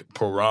tonic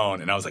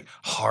Perron, and I was like,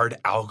 hard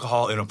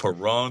alcohol in a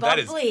Perron? That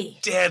Bubbly. is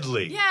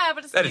deadly. Yeah,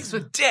 but it's That mixed is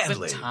with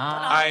deadly. time.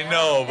 I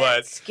know, but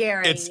That's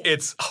scary.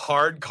 it's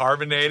hard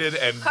carbonated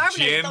and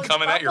Carbonated, gin those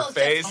coming at your bubbles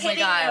just face. Oh my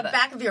hitting God. the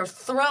back of your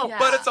throat. Yeah.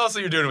 But it's also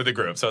you're doing it with a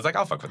group, so it's like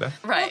I'll fuck with that.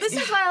 Right. Well, this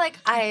is why,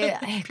 I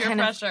Peer kind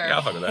pressure. of Yeah,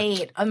 I'll fuck with that.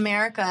 hate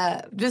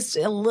America just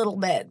a little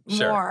bit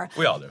Sure. more.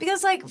 We all do.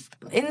 Because,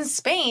 in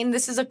Spain,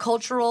 this is a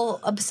cultural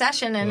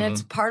obsession, and Mm-hmm.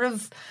 it's part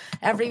of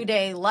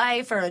everyday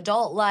life or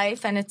adult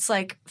life, and it's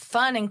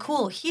fun and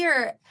cool.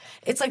 Here,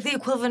 it's like the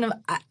equivalent of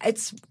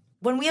it's.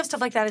 When we have stuff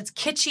like that, it's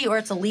kitschy or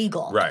it's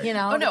illegal. Right. You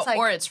know? Oh, no, It's like,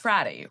 or it's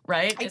fratty,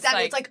 right?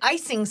 exactly. It's like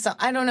icing.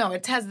 I don't know.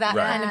 It has that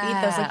Right. kind of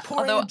ethos. Like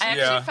pouring Although I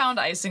actually Yeah. found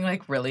icing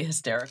really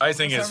hysterical.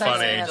 Icing for is some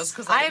reason, funny. Just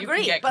 'cause, I you can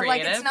agree, get but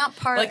creative. it's not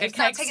part. Like a it's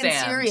not keg taken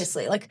stand.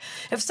 seriously. Like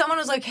if someone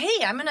was like,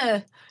 "Hey, I'm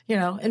gonna,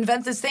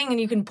 invent this thing,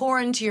 and you can pour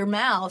into your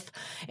mouth,"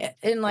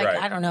 in Right.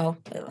 I don't know,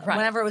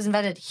 whenever it was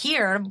invented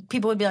here,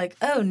 people would be like,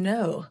 "Oh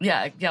no."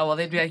 Yeah. Well,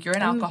 they'd be like, "You're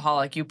an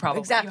alcoholic. You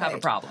probably you have a Exactly.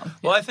 problem."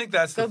 Well, I think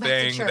that's the Go back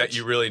to thing that church.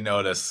 you really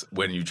notice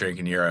when you drink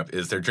in Europe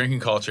is their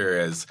drinking culture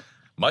is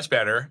much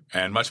better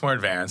and much more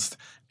advanced.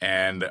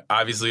 And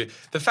obviously,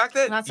 the fact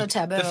that Not so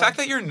taboo. the fact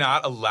that you're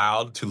not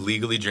allowed to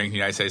legally drink in the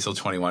United States till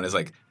 21 is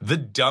like the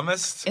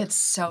dumbest It's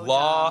so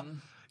law.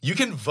 dumb. You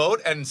can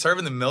vote and serve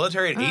in the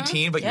military at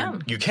 18, but yeah.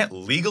 you can't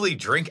legally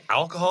drink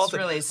alcohol. It's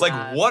really Like,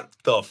 sad. what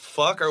the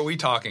fuck are we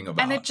talking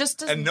about? And it just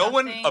does and no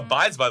one nothing-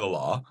 abides by the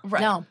law. Right.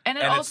 No. And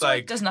it And it's also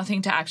like- does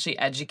nothing to actually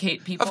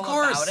educate people Of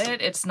course. about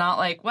it. It's not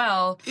like,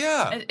 well,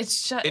 Yeah.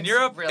 it's just In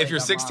Europe, really if you're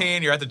dumb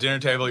 16, you're at the dinner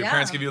table, your Yeah.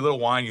 parents give you a little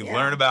wine, you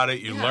learn about it,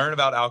 you learn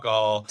about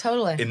alcohol.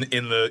 Totally.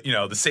 In the,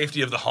 the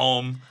safety of the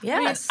home.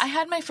 Yes. I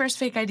had my first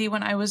fake ID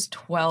when I was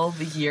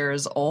 12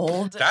 years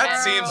old. That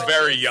And seems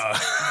very young.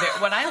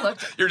 when I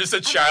looked, You're just a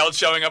child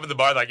showing up at the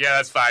bar like, yeah,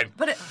 that's fine.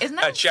 but isn't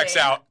that That checks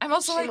insane? out. I'm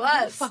also She like, who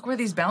the was. fuck were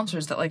these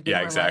bouncers that Yeah,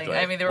 were exactly.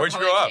 Letting, I mean, they were Where'd you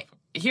probably grow up?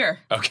 Here.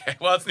 Okay,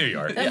 well, it's New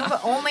York.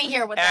 But only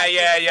here with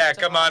Yeah.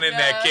 Come on in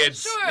there,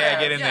 kids. Sure. Yeah,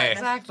 get in there.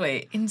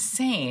 Exactly.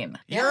 Insane.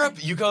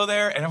 Europe, you go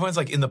there and everyone's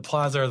like in the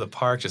plaza or the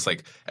park, just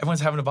like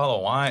everyone's having a bottle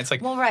of wine. It's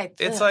like, Well, right.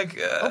 It's the like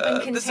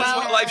open this is what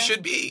container. life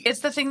should be. It's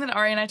the thing that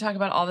Ari and I talk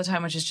about all the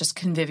time, which is just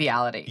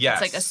conviviality.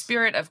 Yes. It's like a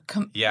spirit of,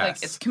 Yes,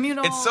 like it's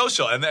communal. It's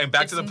social, and then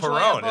back to the It's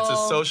Perone. It's a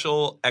enjoyable.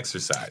 social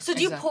exercise. So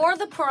do you pour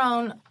the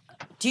Perone?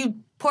 Do you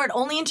pour it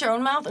only into your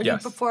own mouth, or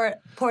Yes. do you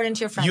pour it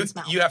into your friend's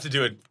mouth? You have to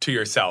do it to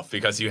yourself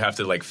because you have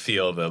to like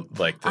feel the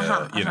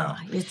you know.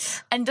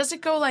 It's And does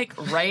it go like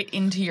right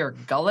into your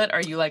gullet?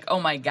 Are you like, oh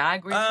my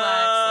gag reflex?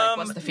 Like,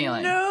 what's the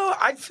feeling? No,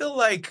 I feel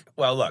like,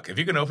 well, look, if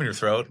you can open your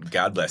throat,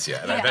 God bless you.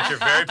 And I bet you're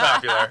very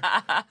popular.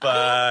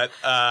 But,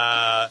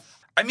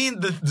 I mean,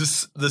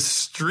 the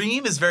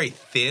stream is very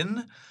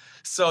thin.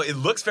 So it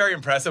looks very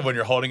impressive when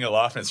you're holding it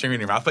aloft and it's streaming in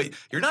your mouth, but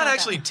you're not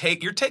actually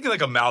you're taking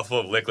like a mouthful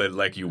of liquid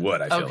like you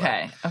would, I feel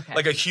Okay.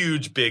 Like a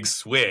huge, big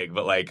swig,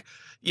 but like,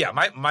 yeah,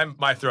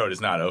 my throat is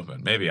not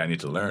open. Maybe I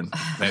need to learn.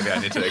 Maybe I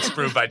need to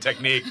improve my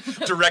technique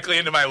directly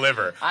into my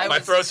liver. My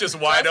throat's just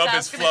wide open,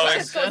 it's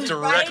flowing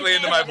directly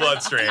into my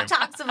bloodstream.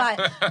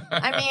 detoxify.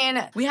 I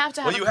mean, We have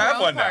to have Well, you a have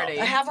Perone one now.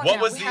 party. I have one What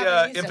now. was We the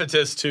haven't used it.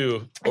 impetus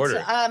to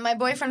order? My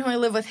boyfriend, who I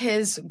live with,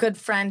 his good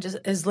friend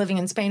is living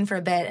in Spain for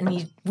a bit,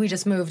 and we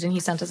just moved, and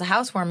he sent us a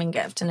housewarming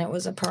gift, and it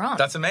was a Perone.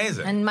 That's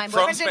amazing. And my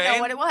From boyfriend didn't know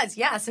Spain? what it was.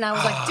 Yes, and I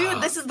was like,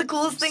 dude, this is the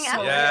coolest thing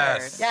ever.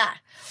 Yes. Yeah.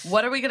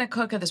 What are we going to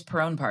cook at this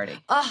Perone party?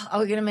 Oh,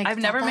 are we gonna make? I've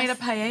never tapas? made a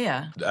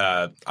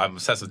paella. I'm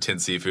obsessed with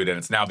tinned seafood, and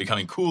it's now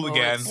becoming cool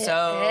again. So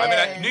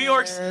I mean, New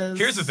York's.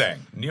 Here's the thing: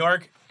 New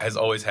York has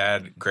always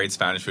had great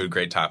Spanish food,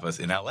 great tapas.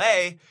 In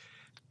LA,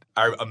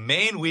 a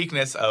main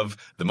weakness of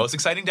the most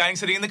exciting dining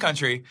city in the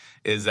country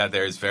is that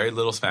there's very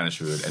little Spanish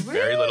food and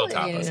very little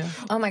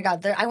tapas. Oh my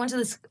God! I went to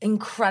this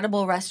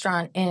incredible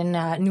restaurant in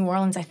New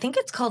Orleans. I think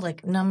it's called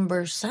like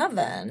Number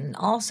 7.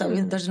 Also,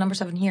 there's a Number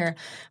 7 here,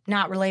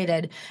 not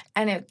related,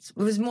 and it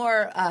was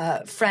more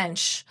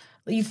French.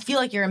 You feel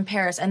like you're in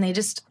Paris, and they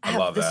just have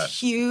love this that.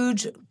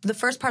 huge. The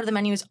first part of the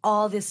menu is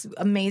all this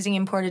amazing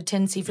imported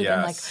tinned seafood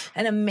and like Yes.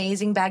 an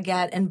amazing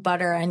baguette and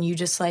butter, and you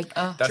just like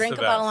That's drink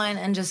the a bottle of best. wine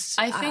and just.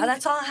 I think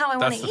that's all how I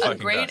want that's to the eat.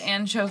 fucking great best.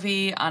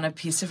 anchovy on a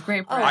piece of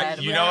great Oh,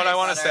 bread. You know what I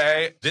want to butter.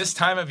 say? This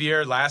time of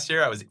year, last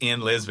year, I was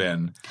in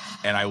Lisbon,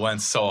 and I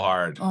went so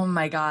hard. Oh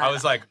my God. I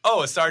was like,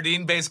 oh, a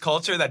sardine-based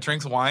culture that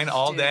drinks wine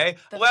all day?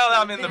 Well,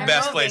 I'm in the they're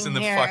best place in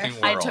the moving here. fucking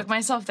world. I took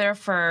myself there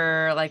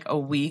for like a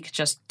week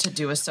just to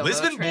do a solo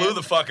Lisbon trip. blew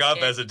the fuck up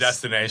as a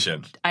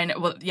destination. I know.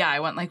 Well, yeah, I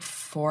went like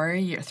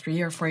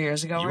 3 or 4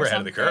 years ago. You or were ahead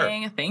of the curve.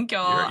 something. Thank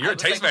y'all. You're a I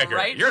was, like, tastemaker.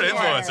 right You're an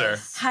before.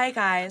 influencer. Hi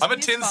guys. I'm a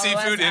Please tin follow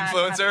seafood us at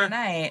influencer.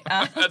 Happy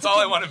Night. That's all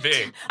I want to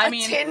be. I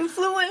mean,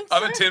 Tinfluence.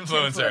 I'm a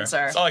tinfluencer.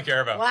 That's all I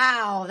care about.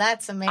 Wow,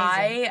 that's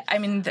amazing. I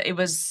mean, it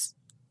was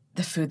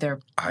the food there.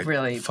 I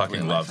really fucking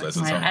blew my love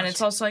Lisbon so mind. much. And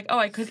it's also like, oh,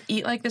 I could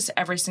eat like this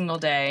every single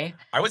day.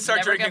 I would start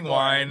Never get drinking bored.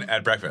 wine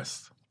at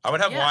breakfast. I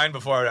would have Yeah. wine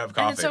before I would have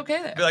coffee. it's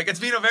okay there. Be like, it's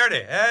Vino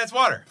Verde. It's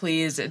water.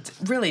 Please, it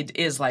really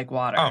is like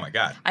water. Oh my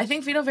God. I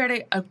think Vino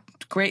Verde a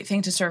great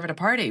thing to serve at a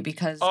party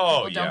because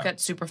Oh, people yeah. don't get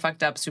super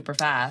fucked up super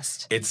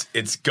fast.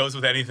 It's goes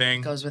with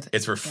anything. Goes with-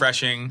 It's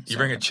refreshing. You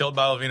bring a chilled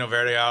bottle of Vino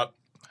Verde out.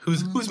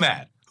 Who's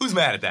mad? Who's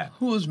mad at that?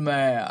 Who's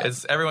mad?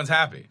 It's everyone's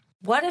happy.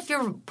 What if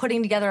you're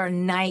putting together a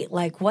night,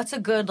 like what's a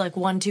good like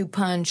 1-2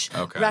 punch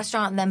Okay.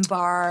 restaurant and then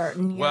bar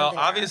near Well, there?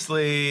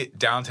 obviously,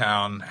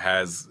 downtown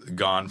has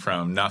gone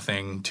from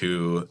nothing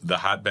to the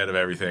hotbed of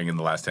everything in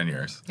the last 10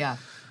 years. Yeah.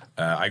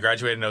 I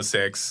graduated in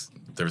 06.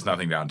 There was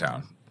nothing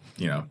downtown.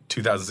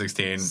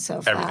 2016,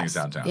 So everything's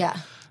fast. downtown. Yeah.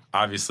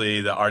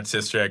 Obviously, the Arts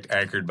District,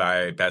 anchored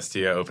by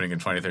Bestia, opening in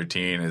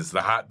 2013, is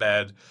the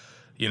hotbed.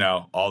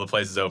 All the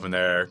places open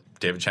there.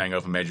 David Chang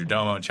opened Major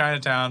Domo in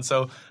Chinatown.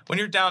 So when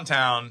you're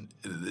downtown,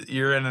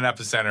 you're in an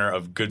epicenter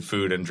of good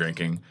food and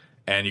drinking.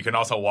 And you can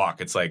also walk.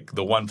 It's like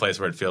the one place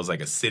where it feels like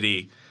a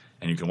city,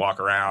 and you can walk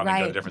around and go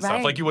to Right, different right.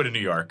 stuff like you would in New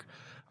York.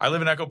 I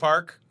live in Echo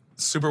Park.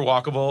 Super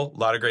walkable. A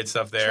lot of great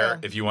stuff there. Sure.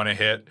 If you want to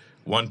hit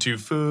 1-2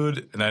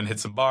 food and then hit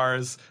some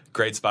bars,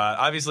 great spot.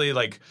 Obviously,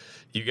 like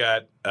you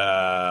got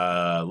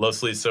Los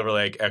Feliz, Silver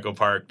Lake, Echo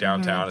Park,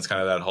 downtown. Mm-hmm. It's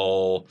kind of that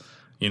whole,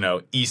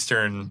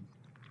 eastern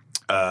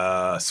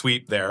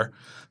sweep there.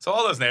 So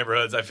all those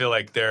neighborhoods, I feel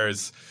like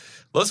there's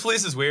Los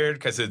Feliz is weird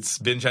because it's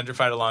been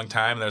gentrified a long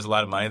time. And there's a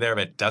lot of money there,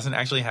 but it doesn't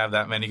actually have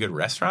that many good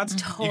restaurants.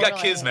 You got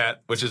Totally. Kismet,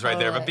 which is right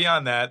there, but Totally.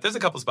 beyond that, there's a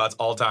couple spots.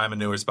 All Time, a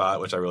newer spot,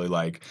 which I really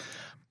like.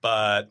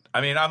 But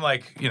I mean, I'm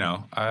like,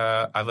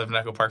 I've lived in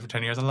Echo Park for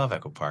 10 years. I love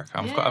Echo Park.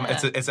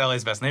 It's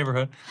LA's best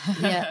neighborhood.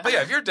 Yeah. But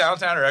yeah, if you're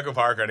downtown or Echo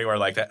Park or anywhere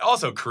like that,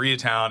 also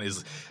Koreatown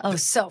is. Oh,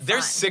 so fun.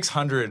 There's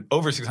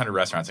over 600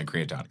 restaurants in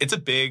Koreatown. It's a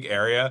big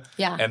area.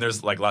 Yeah. And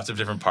there's like lots of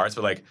different parts,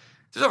 but like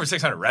there's over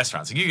 600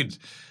 restaurants. Like,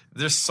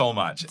 there's so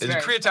much.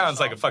 very Koreatown's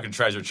like a fucking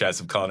treasure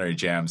chest of culinary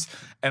gems,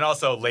 and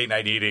also late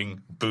night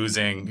eating,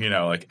 boozing.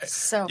 Like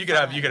So you could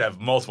have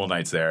multiple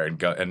nights there and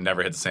go and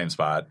never hit the same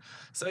spot.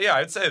 So yeah,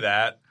 I'd say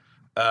that.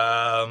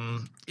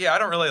 I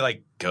don't really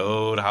like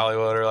go to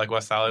Hollywood or like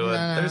West Hollywood.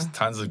 No. There's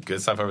tons of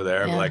good stuff over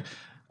there, Yeah. but like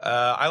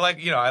I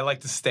like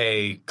to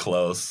stay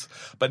close.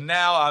 But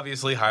now,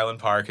 obviously, Highland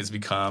Park has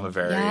become a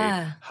very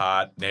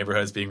hot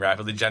neighborhood. It's being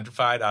rapidly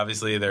gentrified.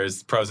 Obviously,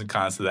 there's pros and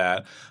cons to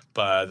that.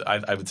 But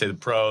I would say the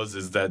pros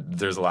is that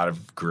there's a lot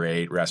of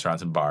great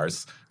restaurants and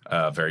bars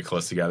very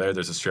close together.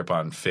 There's a strip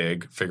on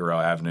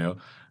Figueroa Avenue.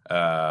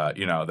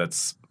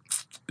 That's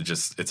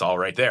just, it's all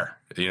right there.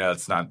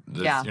 It's not,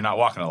 you're not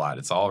walking a lot.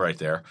 It's all right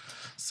there.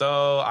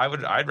 So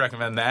I'd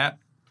recommend that.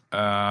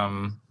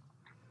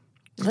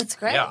 That's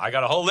great. Yeah, I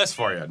got a whole list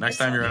for you next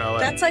time you're in LA.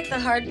 That's like the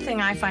hard thing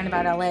I find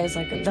about LA is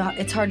like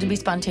it's hard to be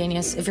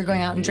spontaneous if you're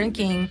going out and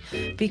drinking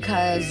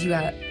because you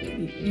got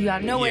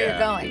know where you're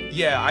going.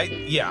 Yeah,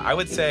 I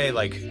would say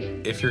like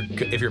if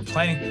you're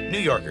planning New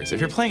Yorkers,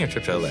 if you're planning a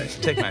trip to LA,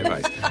 take my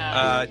advice.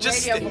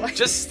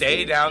 Just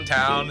stay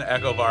downtown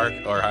Echo Park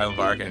or Highland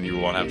Park, and you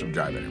won't have to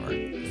drive anywhere.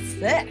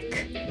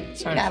 Sick.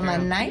 Got my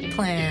night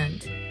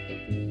planned.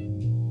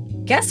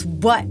 Guess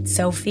what,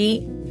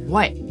 Sophie?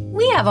 What?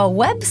 We have a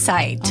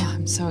website. Oh,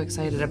 I'm so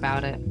excited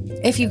about it.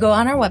 If you go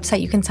on our website,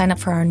 you can sign up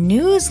for our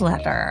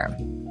newsletter.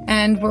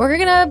 And we're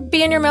going to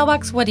be in your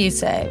mailbox, what do you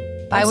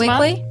say?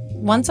 Bi-weekly?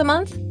 Once a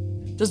month?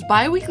 Does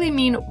bi-weekly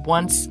mean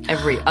once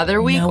every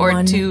other week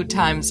or 2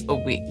 times a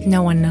week?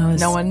 No one knows.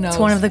 No one knows. It's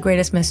one of the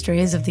greatest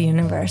mysteries of the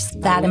universe.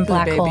 That and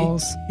black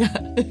holes.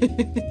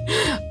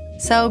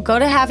 So go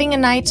to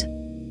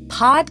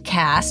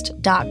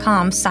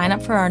havinganightpodcast.com, sign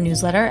up for our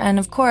newsletter, and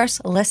of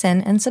course,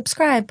 listen and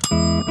subscribe.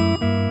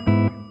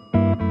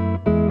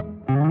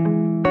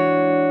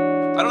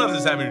 I don't know if this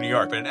is happening in New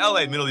York, but in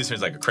LA, Middle Eastern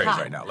is like a craze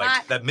right now.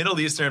 Like that Middle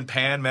Eastern,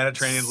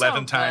 pan-Mediterranean,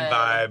 Levantine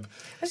vibe.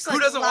 Who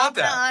doesn't want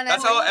that?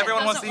 That's how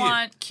everyone wants to eat. Doesn't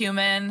want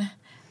cumin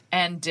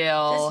and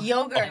dill. Just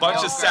yogurt. A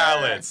bunch of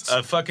salads,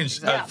 a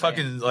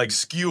fucking like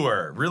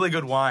skewer, really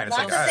good wine. It's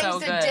Lots like,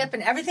 of things to dip,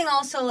 and everything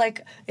also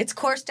like it's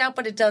coursed out,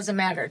 but it doesn't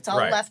matter. It's all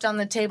left on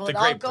the table. The it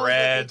all great goes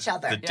bread, with each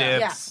other. the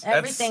dips,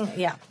 everything.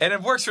 And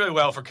it works really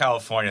well for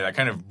California. That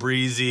kind of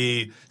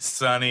breezy,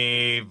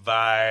 sunny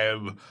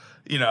vibe.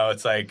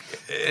 It's like,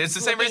 it's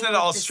the same reason that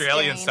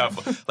Australian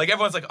stuff. Like,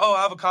 everyone's like, oh,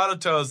 avocado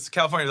toast,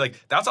 California. Like,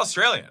 that's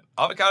Australian.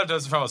 Avocado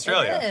toast is from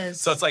Australia. It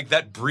is. So it's like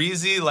that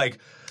breezy, like,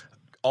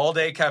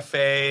 all-day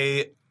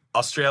cafe,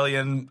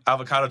 Australian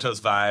avocado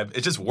toast vibe.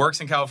 It just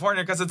works in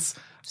California because it's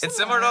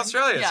similar to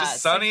Australia. It's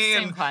just sunny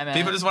like and climate.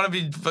 people just want to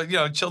be,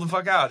 chill the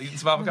fuck out, eating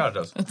some avocado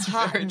toast. It's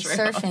hot and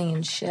surfing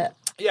and shit.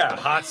 Yeah,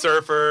 hot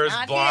surfers,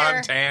 Not blonde,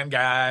 here. tan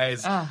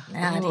guys. Not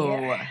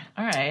here.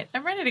 All right.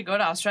 I'm ready to go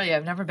to Australia.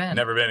 I've never been.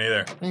 Never been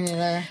either. Me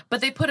neither.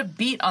 But they put a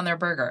beet on their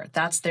burger.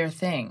 That's their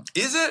thing.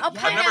 Is it? A I've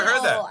never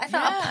heard that. I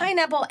thought a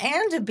pineapple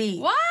and a beet.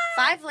 What?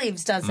 5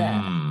 Leaves does it.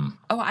 Oh,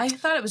 I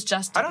thought it was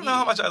just I don't know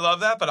how much I love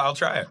that, but I'll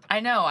try it.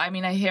 I know. I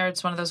mean, I hear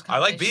it's one of those I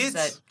like combinations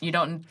beets. that you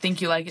don't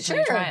think you like it till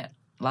you Sure. try it.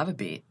 Love a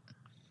beet.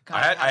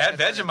 I had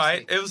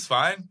Vegemite. It was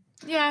fine.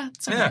 Yeah,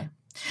 it's okay. Yeah.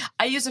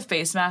 I use a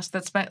face mask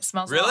that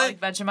smells a lot like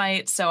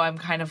Vegemite, so I'm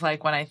kind of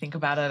like, when I think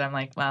about it, I'm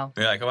like, well,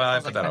 You're like, well,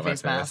 I put that my on my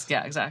face mask.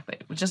 Yeah, exactly.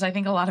 Which is, I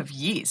think, a lot of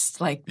yeast.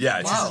 Like,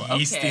 Yeah, it's wow, just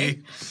yeasty. okay,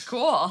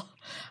 cool.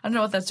 I don't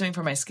know what that's doing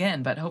for my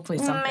skin, but hopefully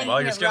something.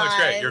 Well, your skin looks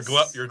great.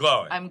 You're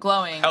glowing. I'm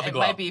glowing. Healthy it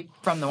glow. might be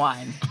from the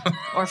wine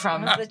or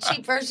from The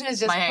cheap version is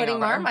just My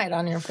putting hangover. Marmite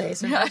on your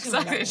face. Or Yeah, Vegemite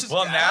exactly. on It's your just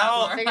Well,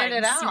 now- Marmite Figured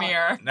it out.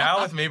 smear.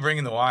 Now with me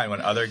bringing the wine, when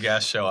other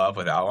guests show up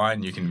without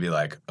wine, you can be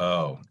like,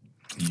 oh,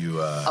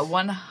 you. A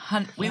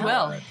 100. We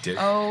will. Did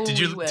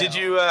we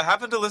you will.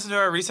 happen to listen to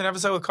our recent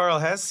episode with Carl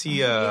Hess?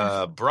 He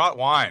brought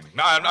wine.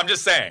 No, I'm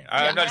just saying.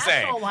 I'm not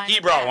saying Natural wine he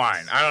brought effect.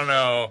 wine. I don't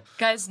know.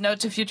 Guys,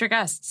 note to future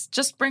guests: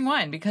 just bring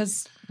wine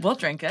because we'll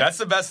drink it. That's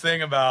the best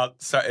thing about.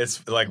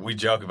 It's like we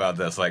joke about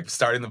this. Like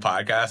starting the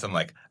podcast, I'm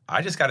like,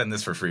 I just got in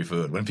this for free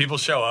food. When people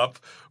show up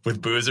with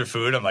booze or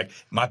food, I'm like,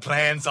 my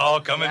plan's all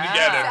coming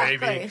together, Exactly.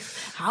 baby.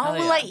 How Hell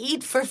will yeah. I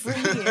eat for free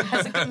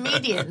as a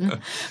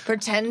comedian?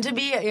 Pretend to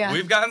be. Yeah.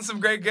 We've gotten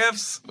some great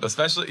gifts,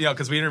 especially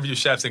because we interview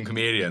chefs and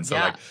comedians. So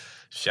Yeah.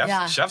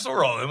 like, chefs will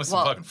roll in with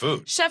some fucking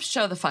food. Chefs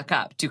show the fuck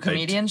up. Do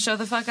comedians show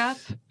the fuck up?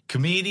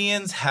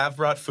 Comedians have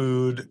brought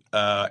food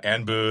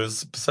and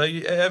booze. So,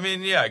 I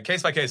mean, yeah,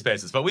 case-by-case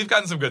basis. But we've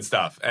gotten some good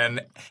stuff.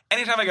 And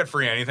anytime I get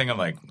free anything, I'm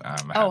like,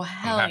 Oh,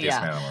 hell I'm happiest yeah.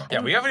 man in the world.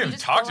 Yeah, we haven't even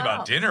just talked go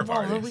about out. dinner Well,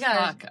 parties. we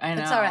gotta, Fuck, I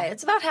know. It's all right.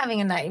 It's about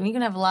having a night, and you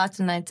can have lots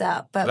of nights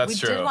out. But That's we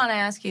true. did want to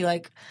ask you,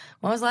 like,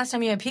 when was the last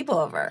time you had people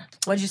over?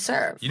 What'd you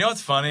serve? You know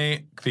what's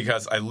funny?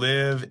 Because I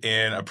live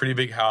in a pretty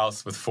big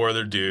house with 4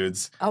 other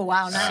dudes. Oh,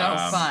 wow.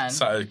 Nice. fun.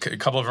 So a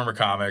couple of them are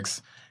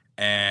comics.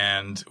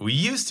 And we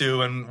used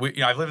to, and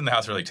I've lived in the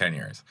house for like 10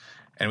 years.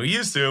 And we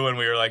used to, when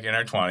we were like in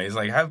our 20s,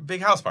 like have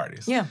big house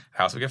parties. Yeah.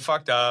 House would get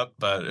fucked up,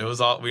 but it was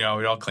all, we'd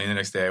all clean the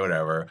next day,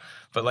 whatever.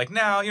 But like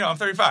now, I'm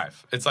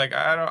 35. It's like,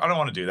 I don't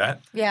want to do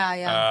that. Yeah,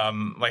 yeah.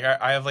 Like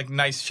I have like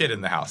nice shit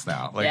in the house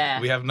now. Like Yeah.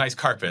 we have nice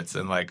carpets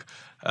and like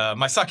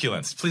my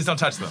succulents. Please don't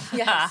touch them.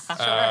 Yes.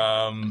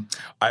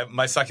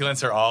 My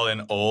succulents are all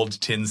in old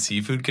tin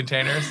seafood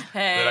containers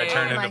that I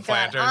turn Oh my into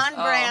God. planters. On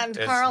brand,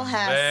 It's Carl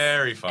Hess.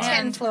 very fun.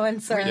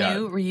 Influencer.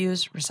 Renew,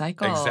 reuse,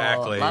 recycle.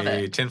 Exactly. Love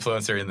it.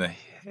 Tinfluencer in the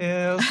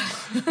hills.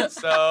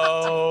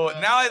 So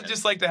now I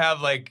just like to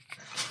have like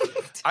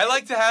I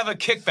like to have a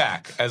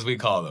kickback, as we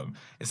call them.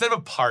 Instead of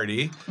a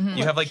party,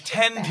 you have like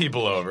 10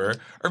 people over,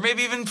 or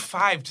maybe even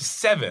 5 to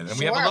 7. And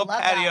we have a Sure, little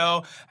love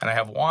patio, and I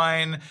have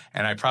wine,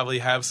 and I probably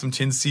have some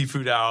tinned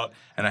seafood out,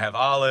 and I have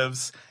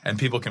olives, and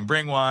people can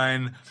bring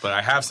wine, but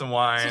I have some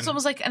wine. So it's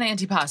almost like an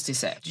antipasti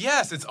sitch.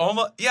 Yes, it's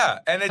almost, yeah.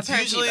 And it's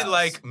usually Aperitivos.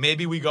 like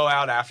maybe we go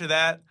out after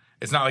that.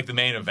 It's not like the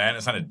main event.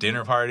 It's not a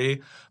dinner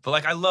party. But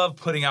like I love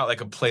putting out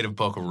like a plate of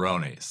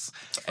boquerones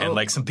and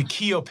like some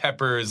piquillo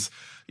peppers,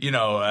 you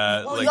know.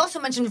 Well, like, you also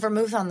mentioned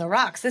vermouth on the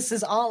rocks. This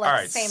is all like all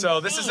right, the same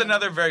so this is thing.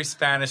 another very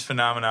Spanish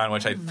phenomenon,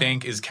 which I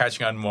think is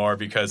catching on more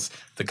because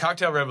the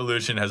cocktail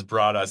revolution has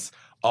brought us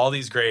all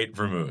these great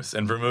vermouths.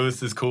 And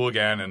vermouth is cool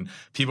again, and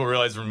people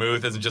realize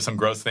vermouth isn't just some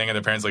gross thing in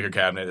their parents' liquor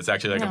cabinet. It's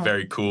actually like a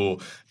very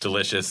cool,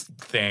 delicious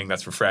thing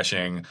that's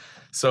refreshing.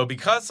 So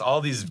because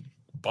all these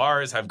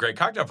bars have great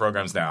cocktail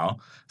programs now,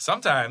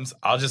 sometimes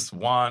I'll just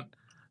want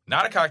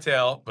not a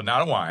cocktail, but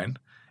not a wine.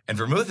 And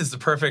vermouth is the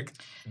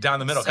perfect down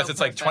the middle because So it's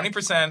like perfect.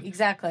 20%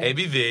 Exactly.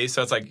 ABV.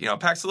 So it's like, you know,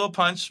 packs a little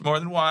punch more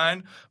than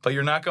wine, but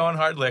you're not going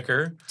hard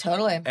liquor.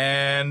 Totally.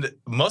 And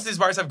most of these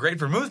bars have great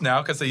vermouth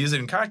now because they use it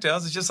in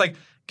cocktails. It's just like,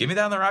 give me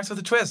that on the rocks with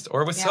a twist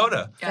or with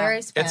soda. Very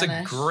It's Spanish.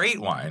 a great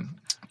wine.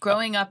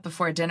 Growing up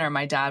before dinner,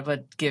 my dad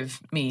would give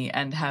me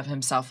and have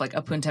himself like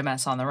a punta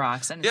mess on the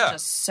rocks, and Yeah. it's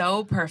just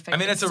so perfect. I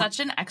mean, it's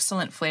such an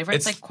excellent flavor.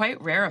 It's it's- like quite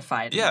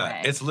rarified. in a Yeah,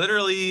 way. it's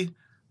literally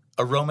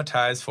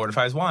aromatized,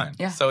 fortified wine.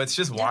 Yeah. So it's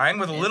just wine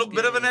with a little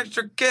bit of an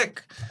extra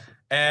kick.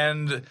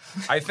 And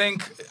I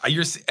think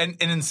and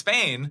in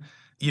Spain,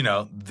 you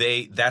know,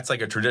 that's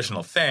like a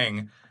traditional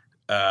thing.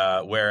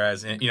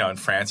 Whereas in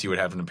France you would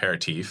have an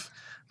aperitif.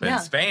 But Yeah.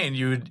 in Spain,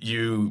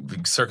 you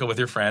circle with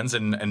your friends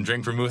and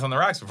drink vermouth on the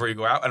rocks before you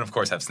go out, and of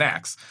course have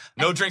snacks.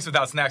 No drinks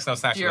without snacks, no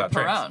snacks Your without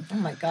drinks. Perón.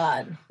 Oh my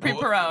God.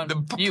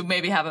 Pre-Perón. You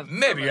maybe have a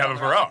Maybe you have a on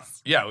the Perón.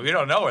 rocks. Yeah, we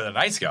don't know where the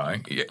night's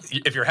going.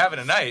 If you're having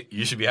a night,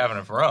 you should be having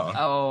a Perón.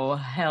 Oh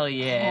hell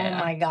yeah!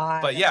 Oh my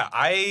God. But yeah,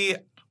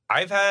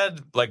 I've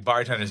had like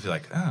bartenders be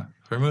like, "Oh,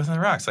 vermouth on the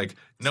rocks." Like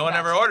no one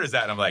ever orders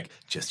that, and I'm like,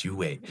 "Just you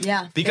wait."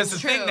 Yeah, Because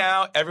it's the thing true.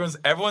 now, everyone's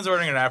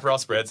ordering an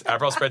Aperol Spritz.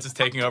 Aperol Spritz is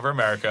taking over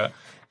America,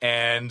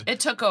 and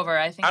It took over.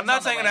 I think. I'm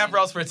not saying an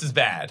Aperol Spritz is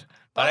bad,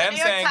 but I the am New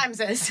York saying Times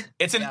is.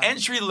 it's an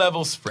entry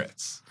level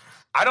spritz.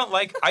 I don't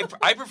like.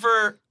 I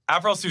prefer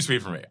Aperol's too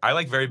sweet for me. I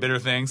like very bitter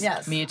things.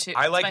 Yes. Me too.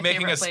 I It's like my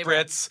making a favorite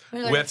flavor. spritz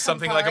Maybe like with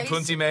something like a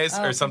Campari's? Punti Mace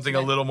Oh, or something a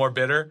Punti Mace. little more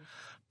bitter.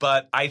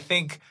 But I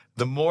think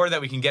the more that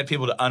we can get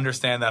people to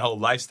understand that whole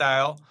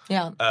lifestyle,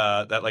 Yeah.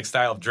 that like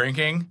style of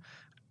drinking,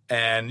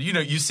 and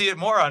you see it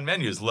more on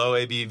menus, low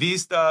ABV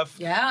stuff,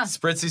 Yeah.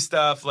 spritzy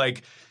stuff,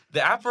 like the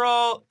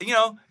Aperol.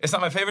 It's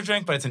not my favorite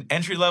drink, but it's an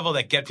entry level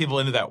that get people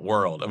into that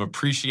world of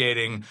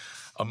appreciating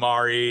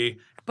Amari.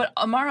 But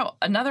Amaro,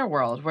 another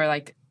world where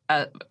like.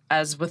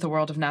 As with the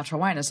world of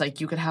natural wine, it's like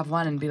you could have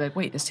one and be like,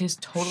 "Wait, this tastes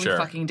totally Sure.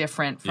 fucking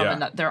different from Yeah.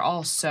 another." They're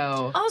all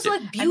so Also,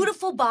 like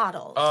beautiful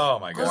bottles. Oh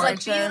my Those god!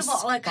 like Gorgeous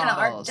beautiful, like kind of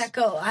Art bottles.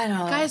 Deco. I don't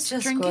know. guys. it's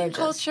just Drinking gorgeous.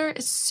 culture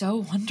is so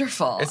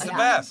wonderful. It's the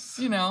best.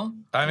 You know,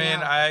 I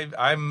mean,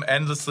 I'm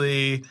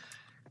endlessly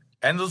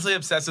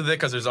obsessed with it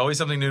because there's always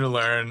something new to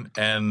learn.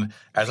 And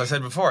as I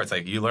said before, it's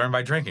like you learn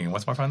by drinking.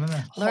 What's more fun than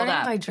that? Learning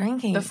up. by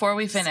drinking. Before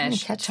we So many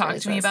finish, talk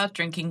to me catchphrases. about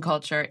drinking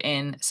culture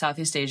in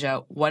Southeast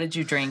Asia. What did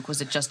you drink?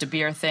 Was it just a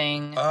beer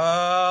thing?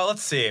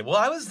 Let's see. Well,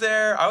 I was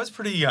there. I was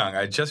pretty young.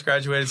 I just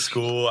graduated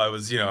school. I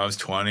was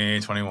 20,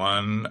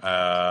 21.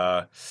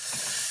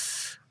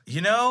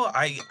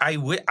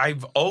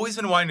 I've always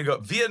been wanting to go.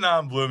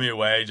 Vietnam blew me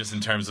away just in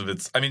terms of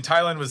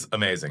Thailand was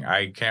amazing.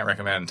 I can't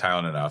recommend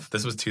Thailand enough.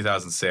 This was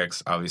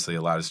 2006. Obviously,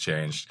 a lot has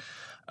changed.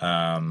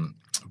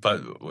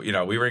 But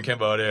we were in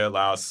Cambodia,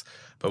 Laos.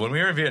 But when we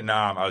were in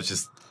Vietnam, I was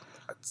just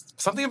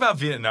something about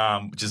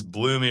Vietnam just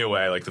blew me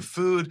away. Like the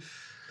food.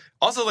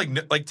 Also, like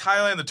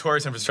Thailand, the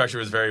tourist infrastructure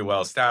was very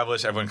well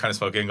established. Everyone kind of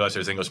spoke English.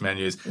 There's English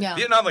menus. Yeah.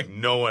 Vietnam, like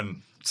no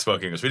one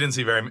spoke English. We didn't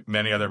see very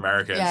many other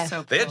Americans. Yeah.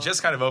 So They had cool.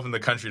 just kind of opened the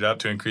country up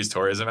to increase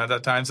tourism at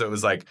that time. So it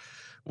was like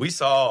we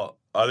saw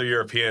other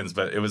Europeans,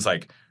 but it was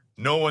like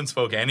no one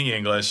spoke any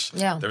English.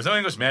 Yeah. There was no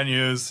English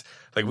menus.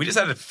 Like we just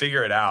had to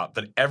figure it out.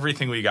 But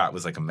everything we got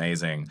was like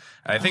amazing.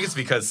 And I think it's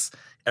because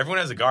everyone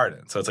has a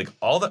garden. So it's like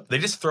they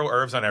just throw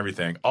herbs on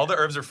everything. All the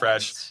herbs are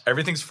fresh.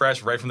 Everything's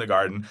fresh right from the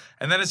garden.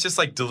 And then it's just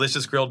like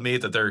delicious grilled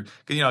meat that they're,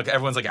 like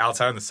everyone's like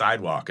outside on the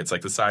sidewalk. It's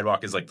like the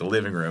sidewalk is like the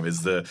living room,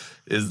 is the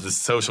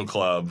social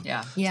club.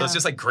 Yeah. Yeah. So it's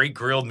just like great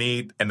grilled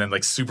meat and then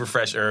like super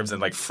fresh herbs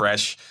and like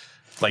fresh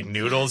like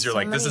noodles. You're So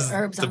like, this many is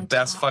herbs the on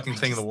best top. fucking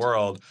thing in the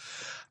world.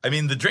 I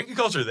mean, the drinking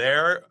culture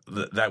there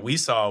that we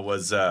saw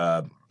was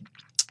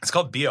it's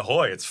called Bia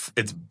Hoy. It's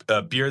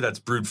a beer that's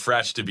brewed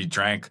fresh to be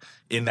drank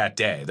in that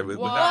day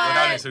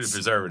without any sort of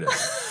preservative.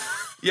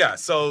 Yeah,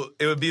 so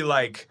it would be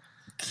like,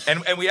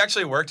 and we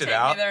actually worked it Take me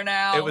out. there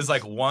now. It was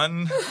like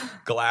one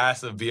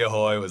glass of Bia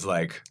Hoy was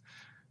like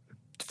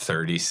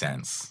 30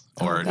 cents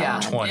or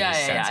God. 20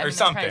 cents I or mean,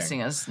 something. The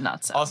pricing is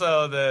nuts.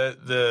 Also,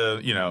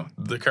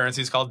 the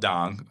currency is called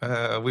dong.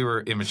 We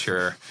were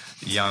immature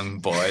young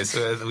boys.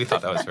 We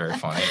thought that was very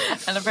funny.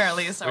 And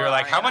apparently, so We were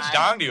like, "How much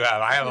dong do you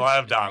have?" I have a lot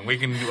of dong.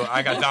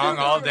 I got dong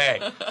all day.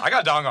 I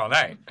got dong all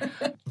night.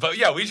 But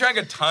yeah, we drank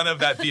a ton of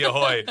that Bia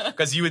Hoi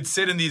because you would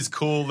sit in these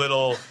cool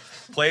little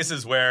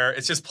places where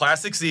it's just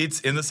plastic seats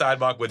in the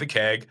sidewalk with a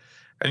keg.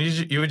 And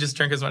you would just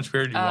drink as much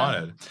beer as you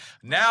wanted.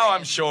 Now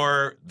I'm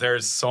sure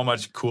there's so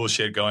much cool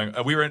shit going.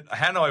 We were in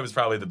Hanoi was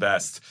probably the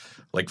best,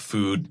 like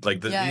food,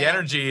 like the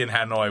energy in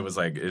Hanoi was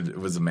like it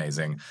was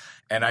amazing.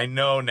 And I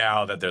know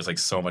now that there's like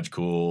so much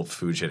cool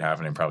food shit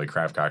happening, probably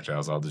craft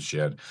cocktails, all this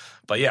shit.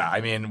 But yeah,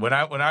 I mean, when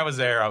I was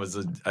there, I was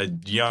a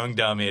young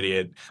dumb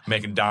idiot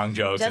making dong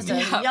jokes. Just a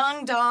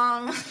young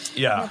dong.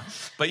 Yeah,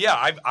 but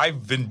yeah,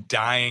 I've been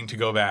dying to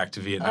go back to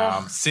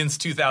Vietnam since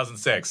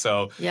 2006.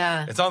 So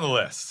Yeah. it's on the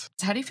list.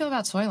 How do you feel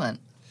about Soylent?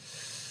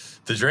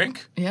 The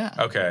drink? Yeah.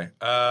 Okay.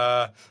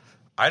 I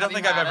don't you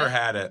think I've had ever it?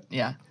 had it.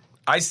 Yeah.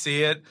 I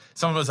see it.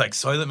 Someone was like,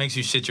 Soylent makes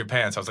you shit your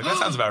pants. I was like, that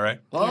sounds about right.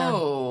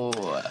 Whoa.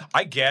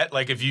 I get,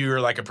 like, if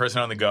you're like a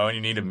person on the go and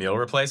you need a meal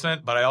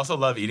replacement, but I also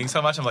love eating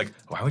so much. I'm like,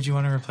 why would you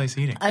want to replace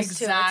eating? Us too.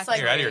 It's Exactly.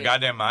 You're out of your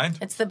goddamn mind?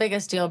 it's the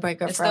biggest deal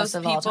breaker It's for us those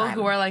of all people time.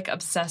 who are like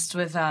obsessed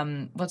with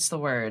what's the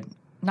word?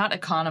 Not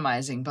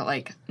economizing, but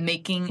like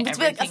making It's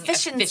like everything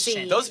efficiency.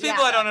 efficient. Those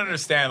people Yeah. I don't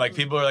understand. Like,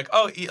 people are like,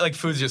 oh, eat, like,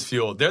 food's just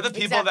fuel. They're the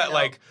people that, Exactly.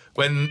 like,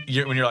 when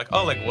you're like,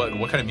 oh, like, what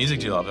kind of music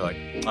do you love? They're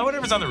like, oh,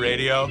 whatever's on the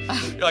radio.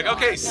 You're like,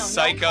 okay,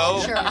 psycho.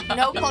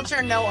 No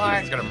culture, no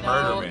art. He's going to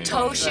murder me.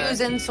 Toe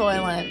shoes and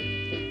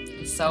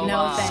Soylent. So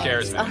No thanks.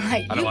 Scares me. All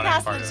right, I don't you want any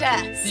passed part the of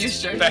it. test. You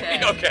sure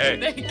Thank- did. okay.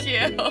 Thank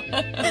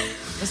you.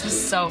 This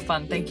was so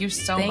fun. Thank you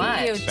so much.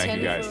 Thank you.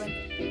 Thank you, guys. Tin Fu